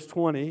end of verse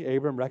 20,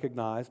 Abram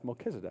recognized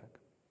Melchizedek.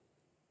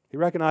 He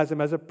recognized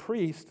him as a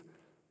priest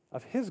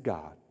of his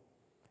God.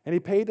 And he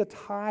paid a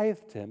tithe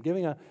to him,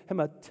 giving him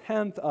a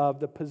tenth of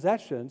the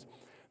possessions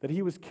that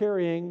he was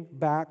carrying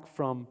back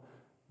from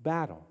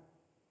battle.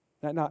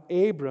 Now,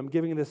 Abram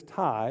giving this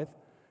tithe,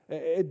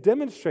 it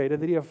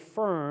demonstrated that he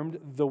affirmed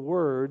the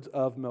words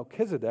of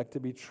Melchizedek to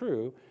be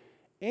true,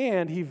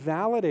 and he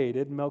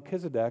validated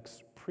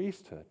Melchizedek's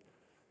priesthood.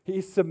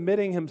 He's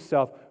submitting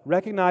himself,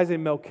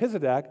 recognizing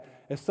Melchizedek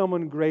as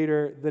someone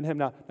greater than him.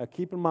 Now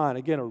keep in mind,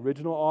 again,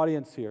 original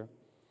audience here.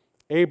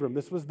 Abram,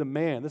 this was the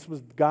man. This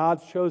was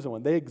God's chosen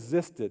one. They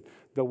existed.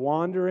 The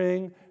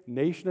wandering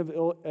nation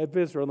of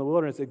Israel in the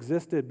wilderness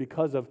existed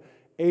because of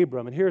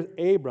Abram. And here's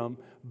Abram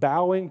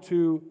bowing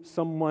to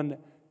someone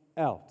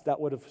else. That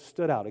would have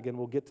stood out. Again,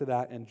 we'll get to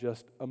that in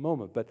just a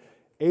moment. But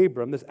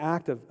Abram, this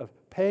act of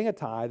paying a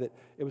tithe,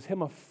 it was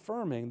him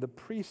affirming the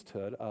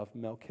priesthood of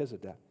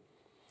Melchizedek.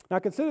 Now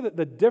consider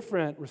the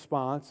different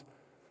response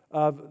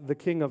of the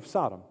king of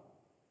Sodom.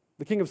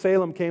 The king of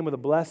Salem came with a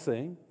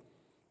blessing,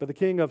 but the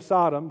king of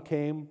Sodom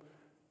came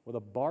with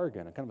a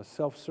bargain, a kind of a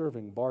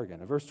self-serving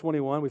bargain. In verse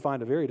 21, we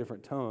find a very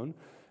different tone.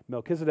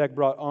 Melchizedek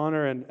brought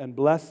honor and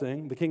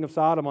blessing. The king of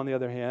Sodom, on the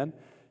other hand,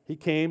 he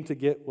came to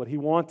get what he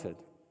wanted.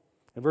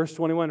 In verse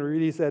 21, we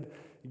read, he said,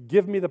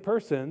 "Give me the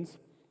persons,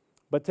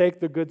 but take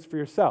the goods for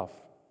yourself."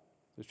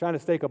 He's trying to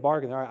stake a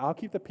bargain. All right, I'll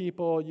keep the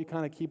people, you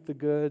kind of keep the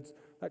goods.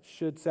 That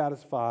should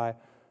satisfy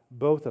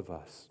both of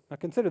us. Now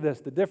consider this,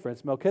 the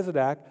difference.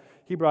 Melchizedek,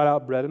 he brought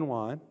out bread and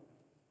wine.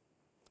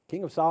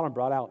 King of Sodom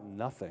brought out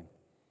nothing.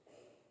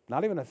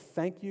 Not even a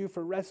thank you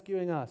for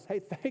rescuing us. Hey,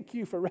 thank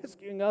you for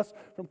rescuing us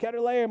from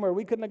Kedorlaomer.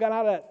 We couldn't have got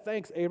out of that.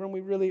 Thanks, Abram.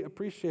 We really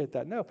appreciate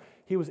that. No,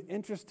 he was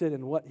interested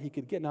in what he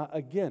could get. Now,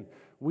 again,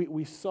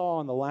 we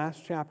saw in the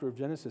last chapter of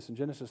Genesis, in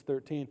Genesis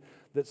 13,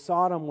 that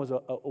Sodom was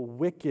a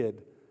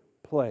wicked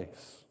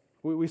place.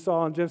 We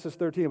saw in Genesis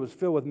 13 it was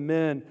filled with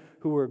men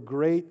who were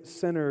great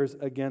sinners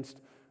against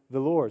the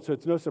Lord. So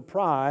it's no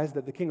surprise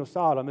that the king of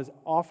Sodom is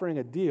offering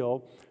a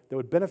deal that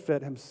would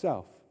benefit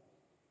himself.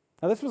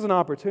 Now, this was an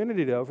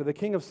opportunity, though, for the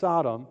king of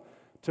Sodom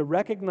to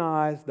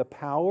recognize the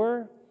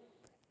power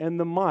and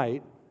the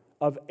might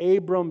of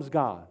Abram's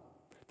God.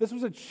 This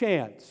was a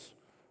chance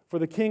for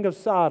the king of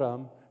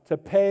Sodom to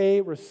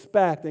pay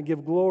respect and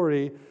give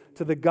glory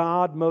to the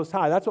God Most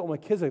High. That's what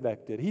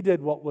Melchizedek did. He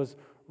did what was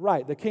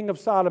right. The king of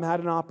Sodom had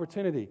an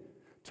opportunity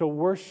to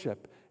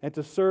worship and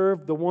to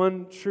serve the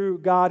one true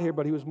God here,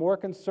 but he was more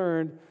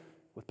concerned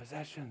with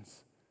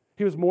possessions.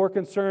 He was more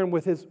concerned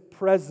with his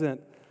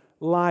present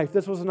life.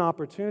 This was an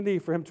opportunity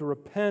for him to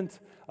repent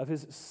of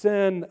his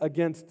sin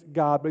against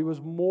God, but he was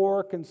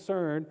more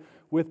concerned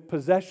with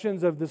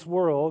possessions of this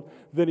world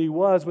than he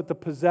was with the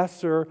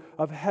possessor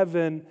of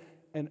heaven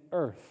and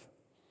earth.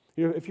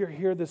 You know, if you're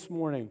here this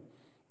morning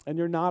and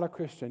you're not a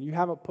Christian, you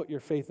haven't put your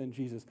faith in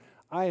Jesus,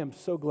 I am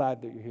so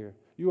glad that you're here.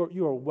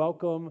 You are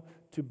welcome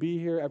to be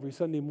here every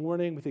Sunday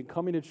morning. We think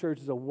coming to church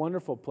is a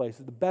wonderful place.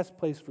 It's the best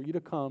place for you to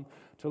come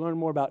to learn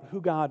more about who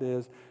God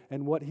is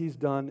and what He's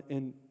done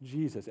in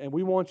Jesus. And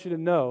we want you to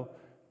know,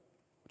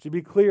 to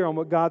be clear on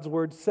what God's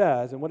Word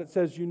says, and what it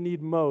says you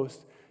need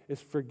most is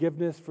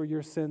forgiveness for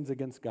your sins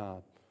against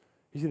God.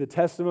 You see, the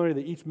testimony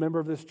that each member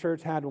of this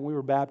church had when we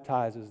were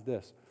baptized is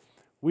this: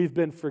 we've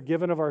been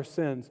forgiven of our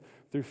sins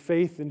through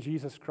faith in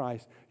Jesus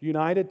Christ,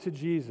 united to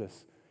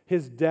Jesus,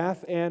 His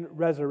death and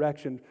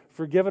resurrection,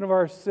 forgiven of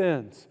our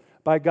sins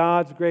by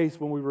God's grace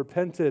when we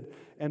repented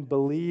and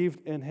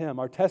believed in Him.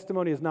 Our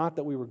testimony is not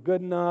that we were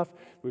good enough,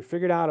 we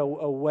figured out a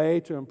way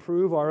to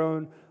improve our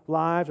own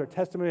lives. Our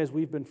testimony is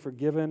we've been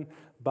forgiven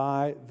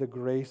by the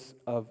grace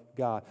of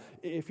God.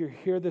 If you're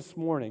here this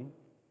morning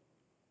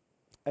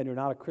and you're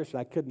not a Christian,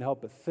 I couldn't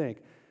help but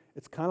think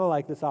it's kind of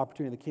like this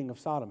opportunity the king of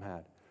Sodom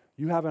had.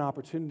 You have an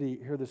opportunity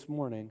here this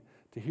morning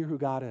to hear who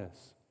God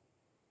is,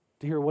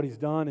 to hear what He's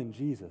done in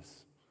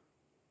Jesus,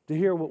 to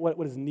hear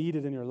what is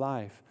needed in your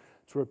life,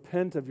 to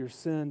repent of your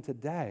sin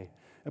today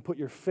and put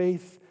your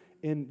faith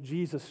in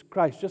Jesus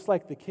Christ. Just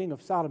like the king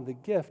of Sodom, the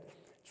gift,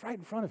 it's right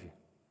in front of you.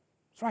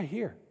 It's right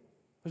here.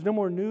 There's no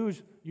more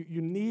news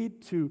you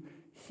need to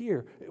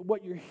hear.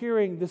 What you're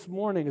hearing this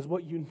morning is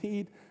what you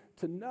need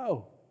to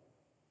know.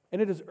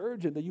 And it is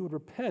urgent that you would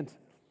repent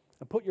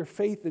and put your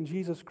faith in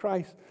Jesus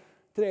Christ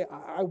today.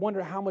 I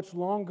wonder how much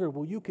longer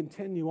will you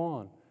continue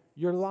on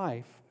your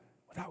life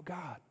without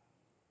God?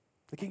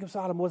 The king of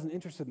Sodom wasn't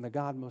interested in the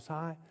God Most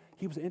High.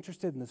 He was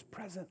interested in this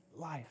present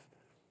life.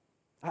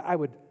 I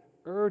would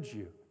urge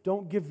you,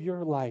 don't give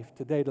your life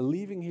today to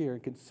leaving here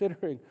and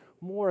considering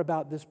more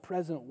about this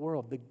present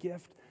world. The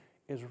gift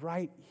is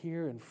right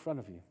here in front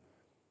of you.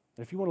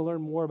 And if you want to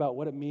learn more about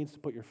what it means to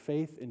put your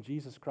faith in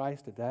Jesus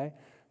Christ today,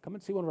 come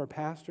and see one of our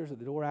pastors at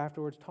the door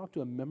afterwards. Talk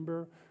to a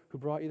member who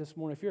brought you this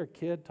morning. If you're a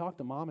kid, talk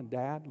to mom and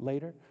dad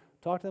later.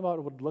 Talk to them about what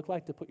it would look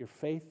like to put your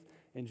faith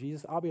in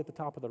Jesus. I'll be at the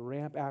top of the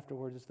ramp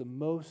afterwards. It's the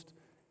most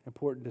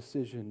important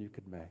decision you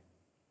could make.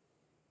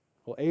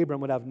 Well, Abram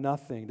would have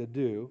nothing to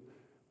do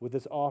with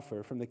this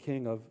offer from the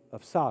king of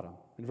Sodom.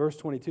 In verse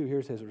 22,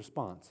 here's his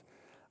response.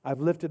 I've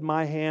lifted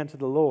my hand to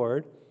the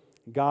Lord,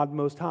 God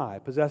Most High,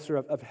 possessor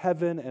of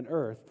heaven and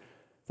earth,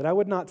 that I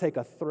would not take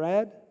a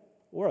thread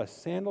or a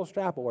sandal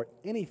strap or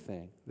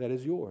anything that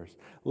is yours,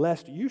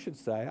 lest you should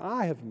say,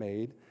 I have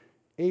made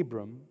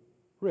Abram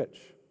rich.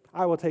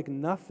 I will take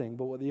nothing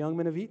but what the young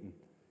men have eaten,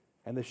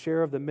 and the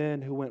share of the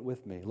men who went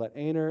with me. Let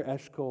Aner,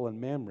 Eshcol, and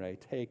Mamre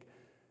take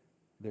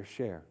their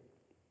share.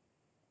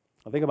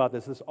 Now think about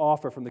this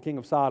offer from the king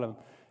of Sodom.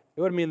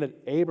 It would mean that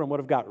Abram would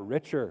have got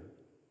richer.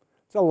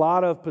 It's a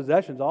lot of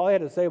possessions. All he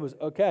had to say was,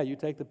 okay, you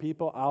take the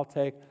people, I'll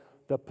take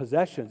the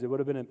possessions. It would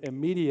have been an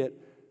immediate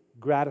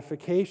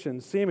gratification,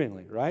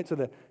 seemingly, right? So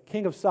the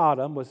king of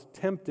Sodom was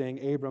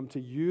tempting Abram to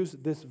use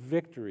this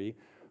victory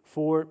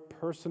for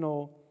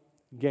personal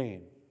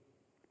gain.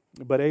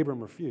 But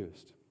Abram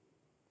refused.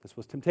 This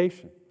was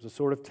temptation. It was a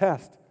sort of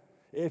test.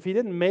 If he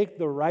didn't make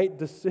the right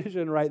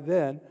decision right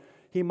then,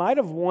 he might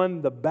have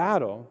won the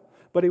battle,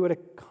 but he would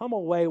have come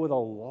away with a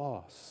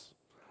loss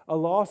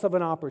of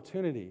an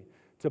opportunity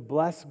to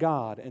bless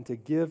God and to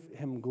give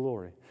him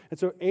glory. And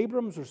so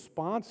Abram's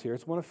response here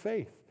is one of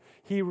faith.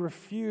 He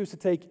refused to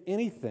take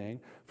anything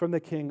from the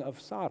king of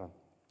Sodom.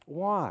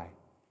 Why?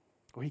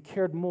 Well, he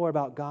cared more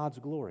about God's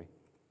glory.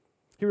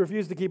 He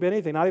refused to keep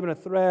anything, not even a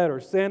thread or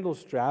sandal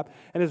strap.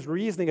 And his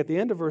reasoning at the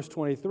end of verse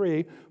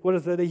 23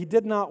 was that he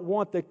did not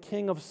want the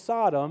king of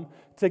Sodom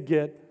to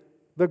get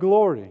the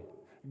glory.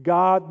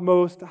 God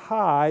Most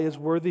High is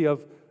worthy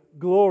of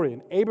glory.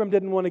 And Abram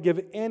didn't want to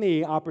give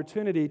any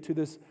opportunity to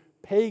this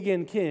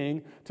pagan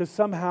king to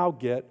somehow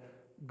get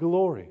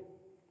glory.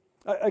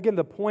 Again,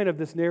 the point of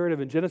this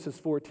narrative in Genesis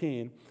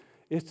 14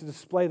 is to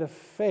display the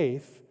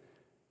faith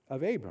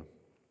of Abram.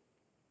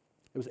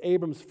 It was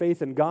Abram's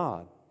faith in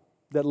God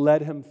that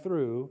led him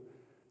through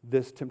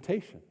this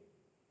temptation.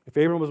 If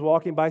Abram was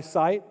walking by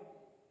sight,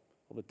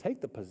 well, to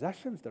take the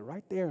possessions, they're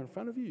right there in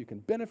front of you. You can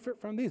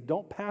benefit from these.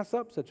 Don't pass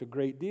up such a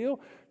great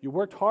deal. You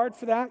worked hard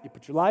for that. You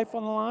put your life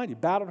on the line. You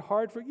battled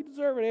hard for it. You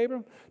deserve it,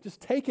 Abram.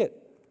 Just take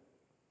it.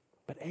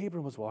 But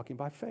Abram was walking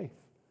by faith.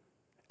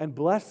 And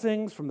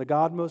blessings from the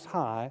God Most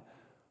High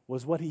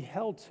was what he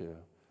held to,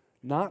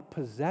 not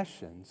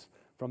possessions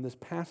from this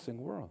passing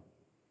world.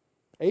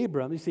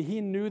 Abram, you see,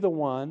 he knew the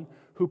one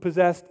who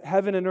possessed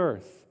heaven and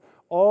earth,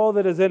 all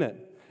that is in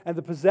it. And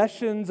the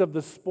possessions of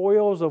the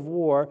spoils of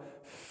war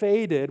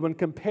faded when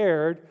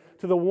compared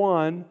to the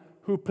one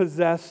who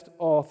possessed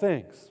all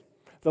things.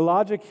 The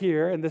logic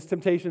here in this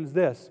temptation is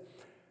this: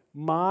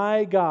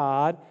 my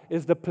God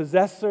is the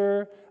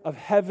possessor of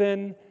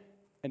heaven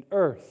and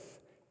earth.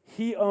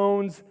 He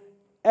owns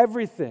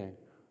everything.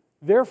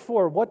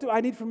 Therefore, what do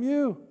I need from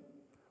you?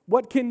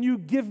 What can you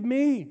give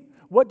me?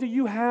 What do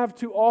you have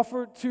to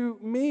offer to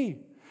me?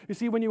 You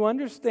see, when you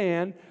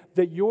understand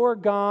that your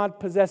God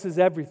possesses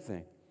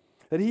everything,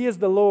 that He is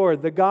the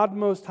Lord, the God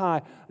Most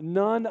High,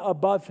 none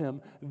above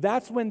Him,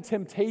 that's when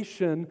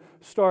temptation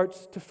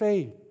starts to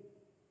fade.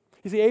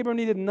 You see, Abram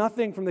needed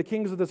nothing from the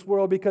kings of this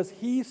world because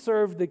he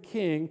served the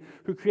King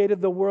who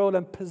created the world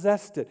and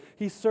possessed it.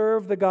 He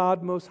served the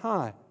God Most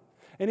High.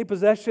 Any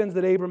possessions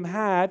that Abram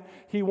had,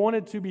 he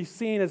wanted to be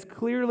seen as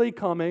clearly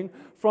coming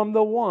from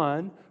the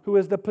one who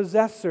is the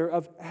possessor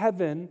of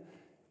heaven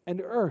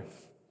and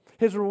earth.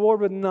 His reward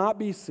would not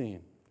be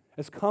seen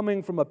as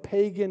coming from a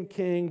pagan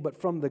king, but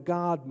from the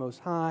God Most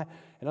High.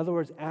 In other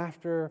words,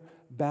 after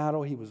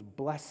battle, he was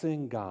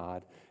blessing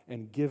God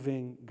and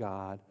giving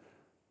God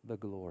the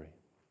glory.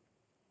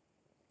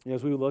 You know,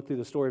 as we look through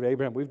the story of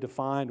Abraham, we've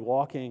defined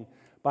walking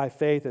by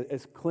faith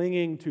as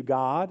clinging to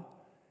God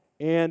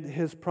and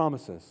His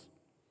promises.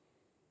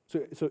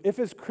 So if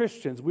as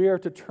Christians we are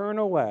to turn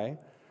away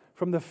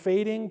from the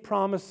fading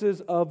promises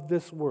of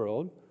this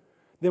world,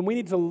 then we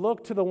need to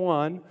look to the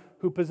one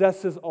who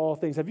possesses all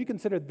things. Have you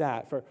considered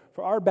that? For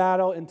our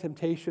battle and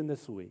temptation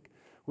this week,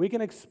 we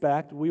can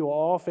expect we will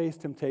all face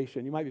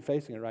temptation. You might be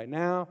facing it right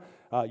now.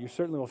 You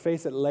certainly will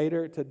face it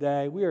later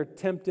today. We are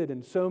tempted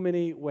in so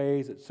many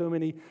ways at so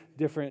many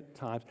different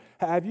times.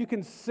 Have you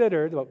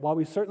considered, while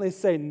we certainly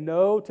say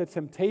no to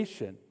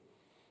temptation,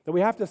 that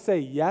we have to say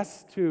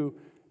yes to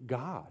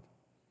God?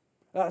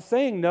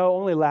 Saying no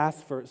only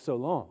lasts for so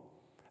long.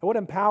 And what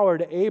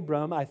empowered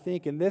Abram, I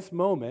think, in this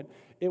moment,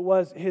 it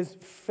was his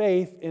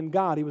faith in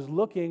God. He was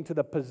looking to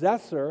the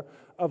possessor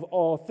of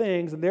all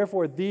things, and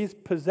therefore these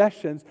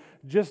possessions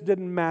just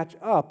didn't match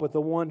up with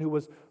the one who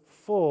was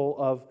full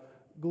of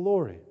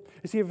glory.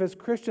 You see, if as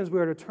Christians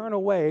we are to turn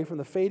away from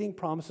the fading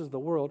promises of the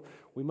world,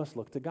 we must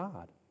look to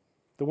God,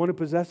 the one who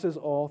possesses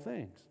all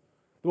things,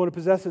 the one who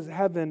possesses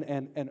heaven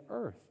and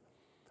earth.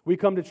 We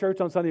come to church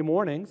on Sunday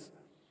mornings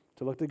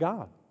to look to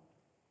God.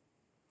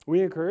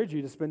 We encourage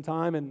you to spend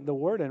time in the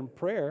Word and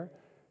prayer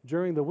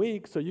during the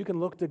week so you can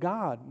look to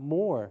God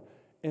more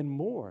and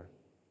more.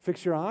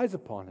 Fix your eyes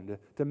upon Him,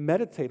 to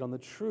meditate on the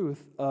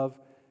truth of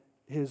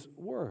His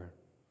Word.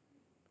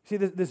 See,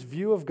 this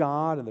view of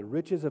God and the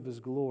riches of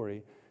His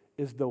glory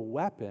is the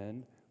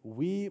weapon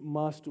we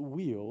must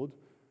wield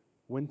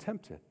when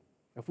tempted.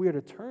 If we are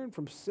to turn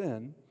from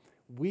sin,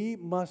 we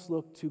must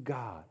look to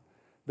God,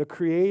 the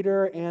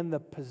Creator and the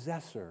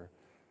possessor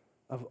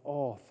of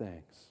all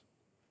things.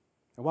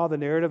 And while the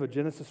narrative of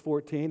Genesis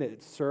 14,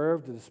 it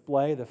served to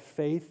display the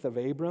faith of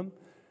Abram,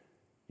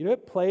 you know,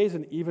 it plays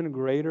an even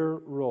greater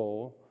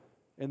role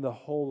in the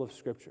whole of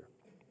Scripture.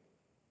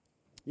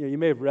 You know, you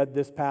may have read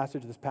this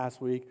passage this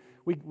past week.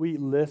 We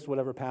list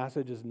whatever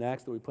passage is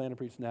next that we plan to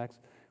preach next.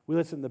 We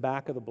listed in the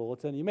back of the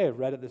bulletin. You may have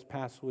read it this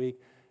past week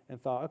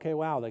and thought, okay,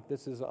 wow, like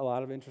this is a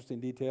lot of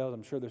interesting details.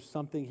 I'm sure there's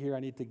something here I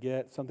need to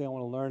get, something I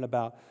want to learn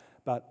about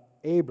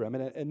Abram.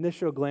 And at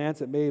initial glance,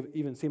 it may have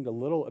even seemed a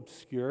little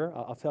obscure.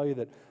 I'll tell you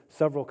that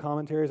several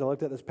commentaries I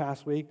looked at this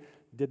past week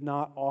did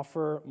not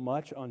offer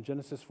much on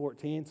Genesis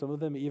 14. Some of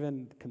them,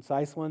 even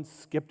concise ones,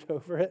 skipped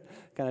over it,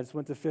 kind of just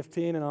went to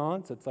 15 and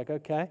on. So it's like,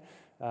 okay,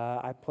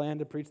 I plan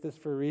to preach this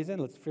for a reason.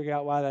 Let's figure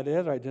out why that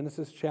is. All right,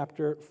 Genesis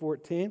chapter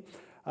 14.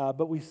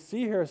 But we see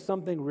here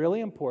something really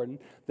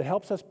important that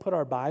helps us put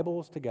our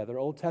Bibles together,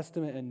 Old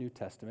Testament and New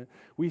Testament.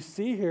 We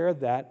see here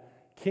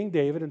that King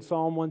David in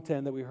Psalm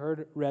 110 that we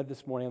heard read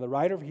this morning, and the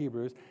writer of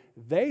Hebrews,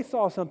 they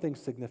saw something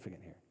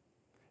significant here.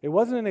 It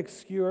wasn't an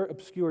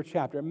obscure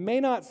chapter. It may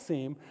not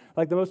seem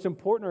like the most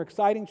important or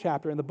exciting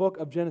chapter in the book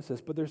of Genesis,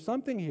 but there's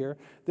something here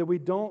that we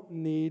don't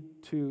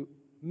need to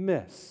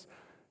miss.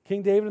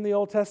 King David in the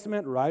Old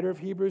Testament, writer of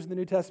Hebrews in the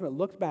New Testament,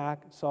 looked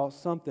back, saw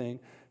something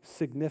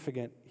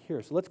significant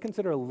here. So let's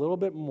consider a little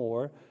bit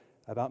more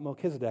about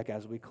Melchizedek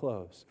as we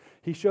close.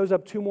 He shows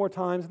up 2 more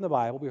times in the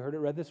Bible. We heard it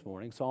read this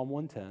morning, Psalm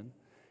 110,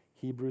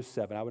 Hebrews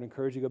 7. I would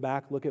encourage you to go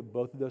back, look at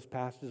both of those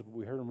passages.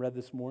 We heard them read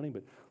this morning,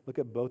 but look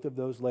at both of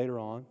those later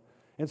on.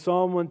 In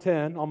Psalm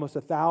 110, almost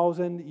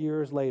 1,000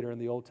 years later in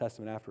the Old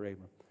Testament after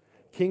Abram,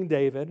 King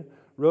David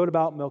wrote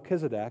about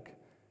Melchizedek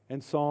in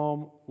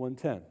Psalm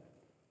 110.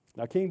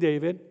 Now, King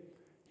David,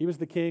 he was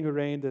the king who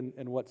reigned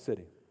in what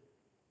city?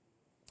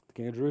 The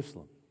king of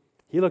Jerusalem.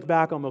 He looked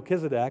back on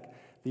Melchizedek,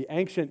 the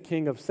ancient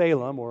king of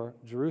Salem, or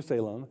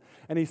Jerusalem,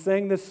 and he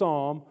sang this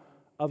psalm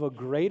of a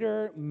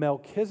greater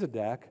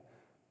Melchizedek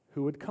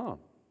who would come.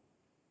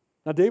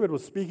 Now, David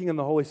was speaking in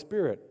the Holy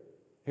Spirit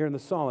here in the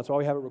psalm. That's why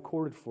we have it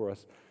recorded for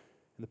us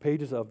in the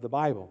pages of the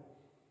Bible.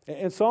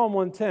 In Psalm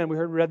 110, we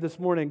heard read this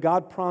morning,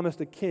 God promised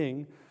a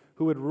king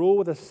who would rule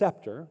with a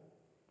scepter.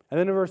 And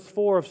then in verse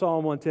 4 of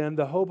Psalm 110,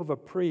 the hope of a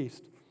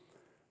priest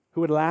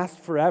who would last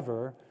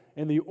forever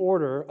in the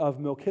order of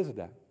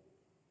Melchizedek.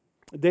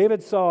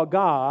 David saw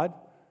God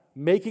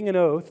making an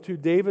oath to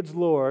David's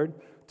Lord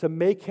to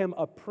make him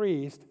a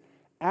priest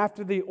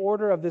after the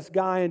order of this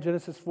guy in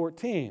Genesis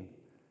 14,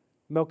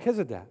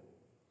 Melchizedek.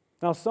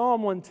 Now,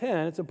 Psalm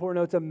 110, it's important to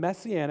know, it's a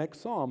messianic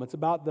psalm. It's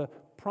about the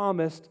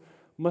promised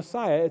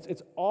Messiah.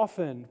 It's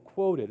often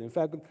quoted. In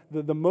fact,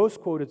 the most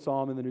quoted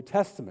psalm in the New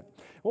Testament.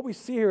 What we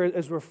see here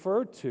is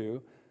referred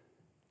to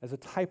as a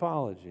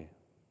typology.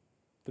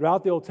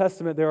 Throughout the Old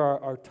Testament, there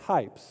are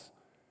types.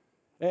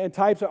 And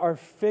types are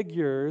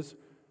figures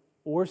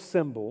or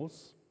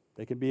symbols.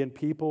 They can be in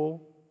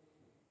people,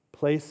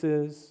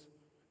 places,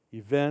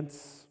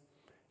 events,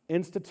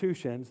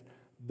 institutions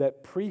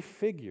that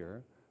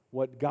prefigure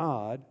what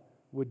God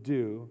would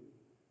do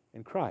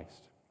in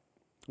Christ.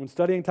 When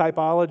studying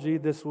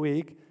typology this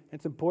week,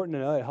 it's important to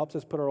know it helps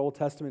us put our Old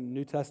Testament and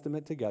New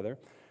Testament together.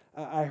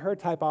 I heard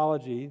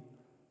typology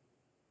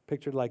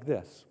pictured like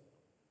this.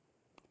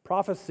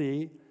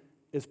 Prophecy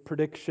is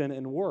prediction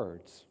in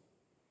words.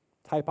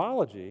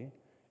 Typology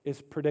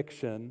is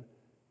prediction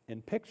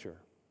in picture.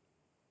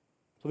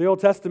 So the Old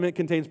Testament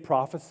contains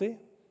prophecy.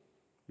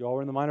 You all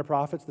were in the Minor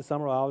Prophets this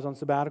summer while I was on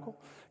sabbatical.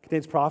 It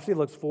contains prophecy,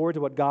 looks forward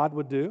to what God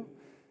would do.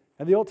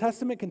 And the Old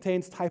Testament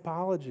contains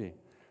typology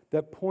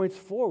that points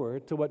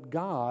forward to what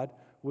God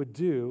would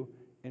do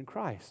in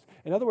Christ.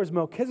 In other words,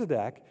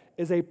 Melchizedek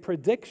is a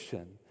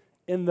prediction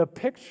in the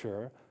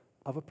picture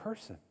of a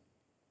person.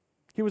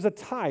 He was a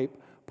type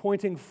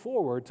pointing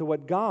forward to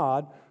what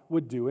God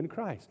would do in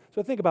Christ.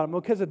 So think about it.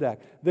 Melchizedek,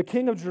 the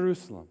king of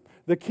Jerusalem,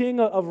 the king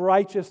of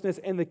righteousness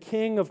and the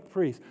king of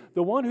priests,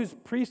 the one whose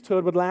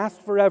priesthood would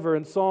last forever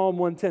in Psalm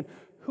 110.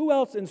 Who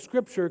else in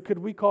Scripture could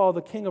we call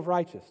the king of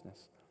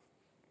righteousness?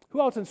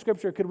 Who else in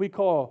Scripture could we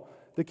call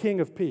the king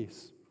of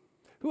peace?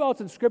 Who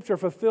else in Scripture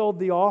fulfilled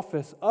the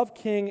office of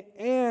king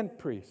and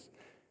priest?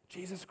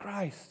 Jesus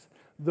Christ,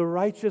 the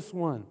righteous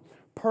one,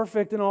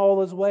 perfect in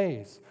all his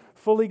ways,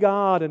 fully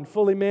God and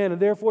fully man,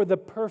 and therefore the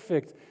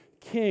perfect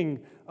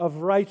king of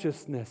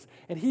righteousness.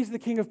 And he's the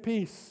king of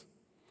peace,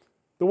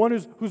 the one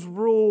whose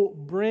rule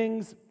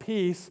brings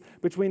peace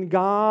between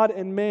God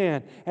and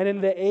man, and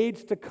in the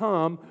age to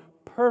come,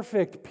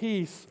 perfect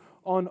peace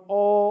on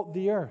all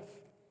the earth.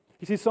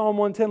 You see, Psalm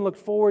 110 looked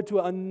forward to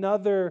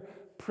another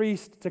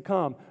priest to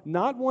come.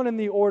 Not one in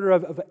the order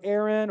of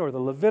Aaron or the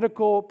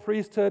Levitical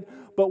priesthood,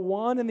 but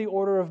one in the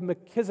order of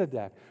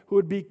Melchizedek, who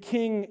would be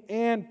king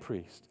and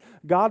priest.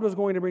 God was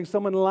going to bring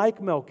someone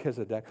like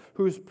Melchizedek,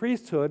 whose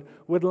priesthood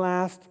would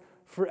last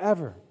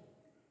forever.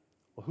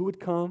 Well, who would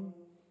come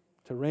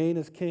to reign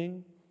as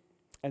king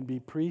and be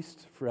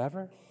priest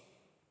forever?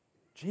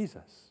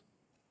 Jesus.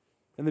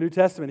 In the New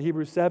Testament,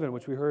 Hebrews 7,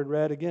 which we heard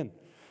read again,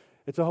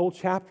 it's a whole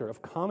chapter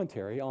of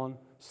commentary on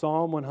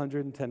Psalm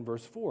 110,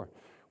 verse 4,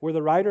 where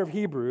the writer of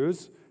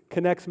Hebrews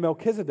connects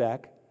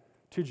Melchizedek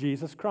to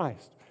Jesus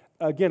Christ.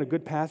 Again, a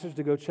good passage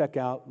to go check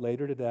out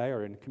later today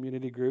or in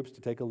community groups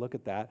to take a look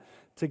at that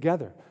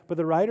together. But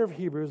the writer of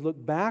Hebrews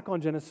looked back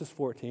on Genesis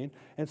 14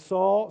 and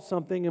saw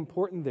something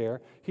important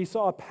there. He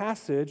saw a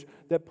passage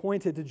that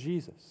pointed to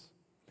Jesus.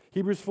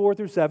 Hebrews 4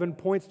 through 7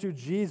 points to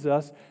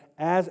Jesus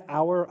as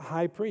our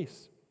high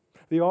priest.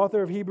 The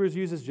author of Hebrews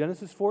uses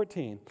Genesis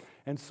 14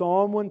 and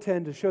Psalm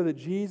 110 to show that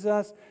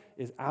Jesus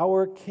is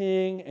our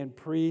king and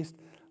priest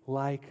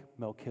like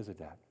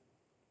Melchizedek.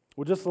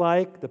 Well, just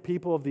like the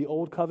people of the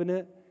Old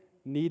Covenant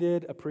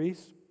needed a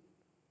priest,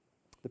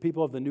 the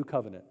people of the New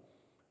Covenant,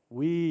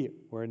 we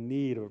were in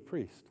need of a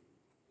priest.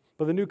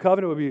 But the New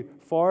Covenant would be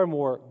far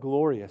more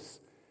glorious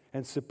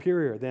and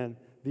superior than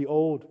the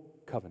Old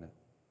Covenant.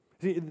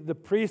 See, the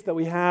priest that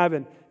we have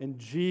in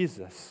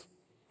Jesus,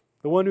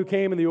 the one who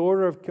came in the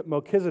order of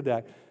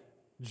Melchizedek,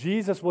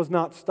 Jesus was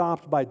not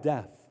stopped by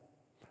death,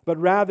 but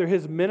rather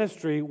his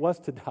ministry was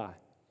to die.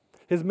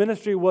 His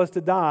ministry was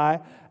to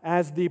die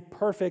as the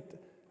perfect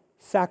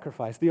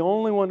sacrifice, the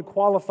only one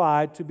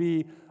qualified to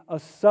be a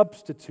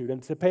substitute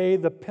and to pay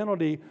the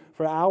penalty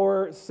for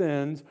our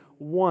sins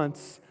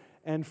once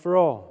and for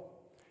all.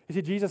 You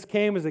see, Jesus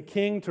came as a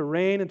king to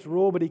reign and to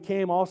rule, but he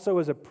came also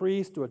as a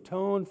priest to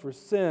atone for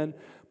sin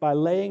by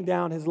laying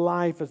down his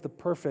life as the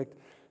perfect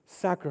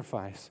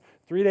sacrifice.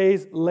 3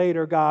 days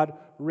later, God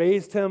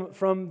raised him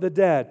from the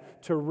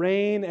dead to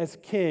reign as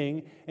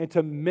king and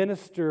to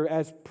minister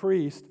as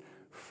priest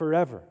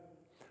forever.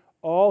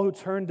 All who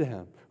turn to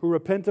him, who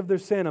repent of their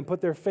sin and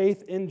put their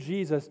faith in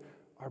Jesus,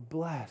 are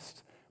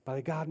blessed by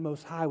the God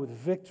Most High with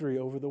victory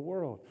over the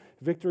world,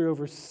 victory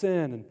over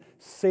sin and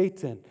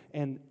Satan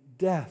and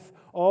death.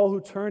 All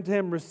who turn to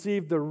him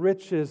receive the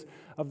riches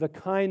of the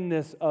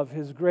kindness of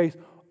his grace.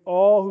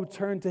 All who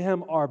turn to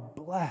him are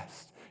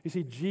blessed. You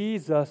see,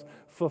 Jesus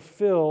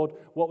fulfilled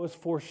what was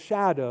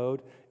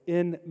foreshadowed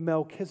in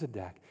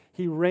Melchizedek.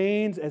 He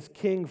reigns as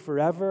king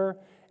forever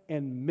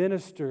and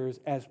ministers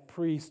as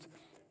priest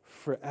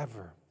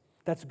forever.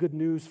 That's good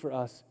news for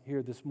us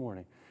here this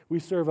morning. We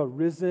serve a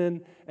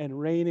risen and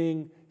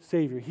reigning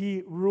Savior.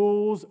 He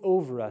rules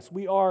over us.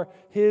 We are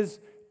his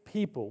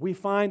people. We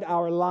find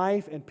our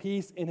life and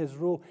peace in his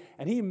rule,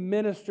 and he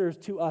ministers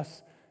to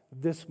us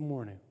this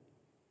morning.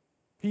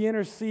 He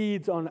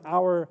intercedes on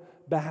our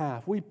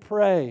behalf. We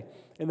pray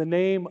in the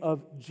name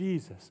of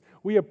Jesus.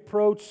 We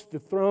approach the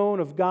throne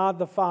of God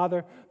the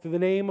Father through the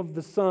name of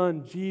the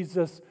Son,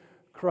 Jesus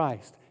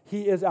Christ.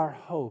 He is our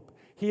hope.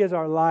 He is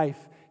our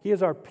life. He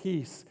is our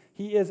peace.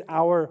 He is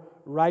our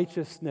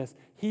righteousness.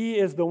 He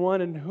is the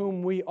one in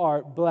whom we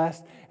are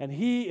blessed, and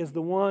he is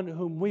the one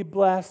whom we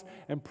bless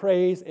and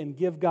praise and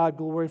give God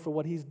glory for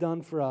what he's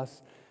done for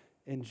us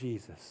in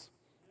Jesus.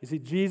 You see,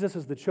 Jesus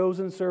is the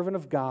chosen servant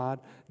of God,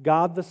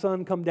 God the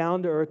Son come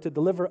down to earth to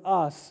deliver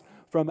us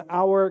from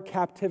our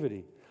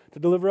captivity, to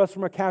deliver us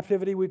from a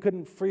captivity we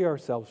couldn't free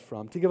ourselves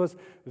from, to give us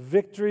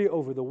victory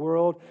over the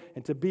world,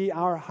 and to be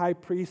our high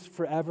priest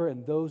forever,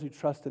 and those who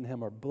trust in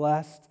him are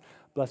blessed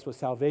with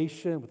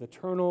salvation, with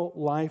eternal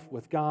life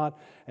with God.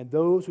 And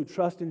those who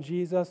trust in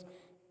Jesus,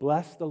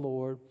 bless the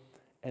Lord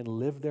and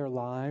live their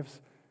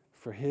lives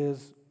for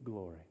his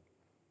glory.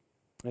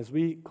 As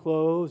we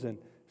close and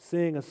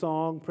sing a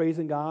song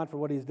praising God for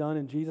what he's done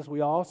in Jesus, we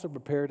also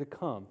prepare to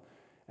come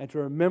and to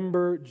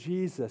remember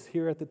Jesus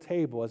here at the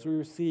table as we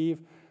receive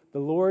the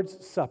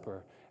Lord's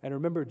Supper and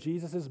remember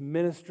Jesus'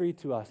 ministry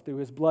to us through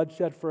his blood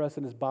shed for us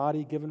and his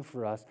body given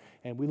for us,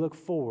 and we look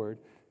forward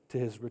to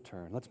his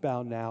return. Let's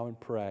bow now and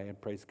pray and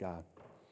praise God.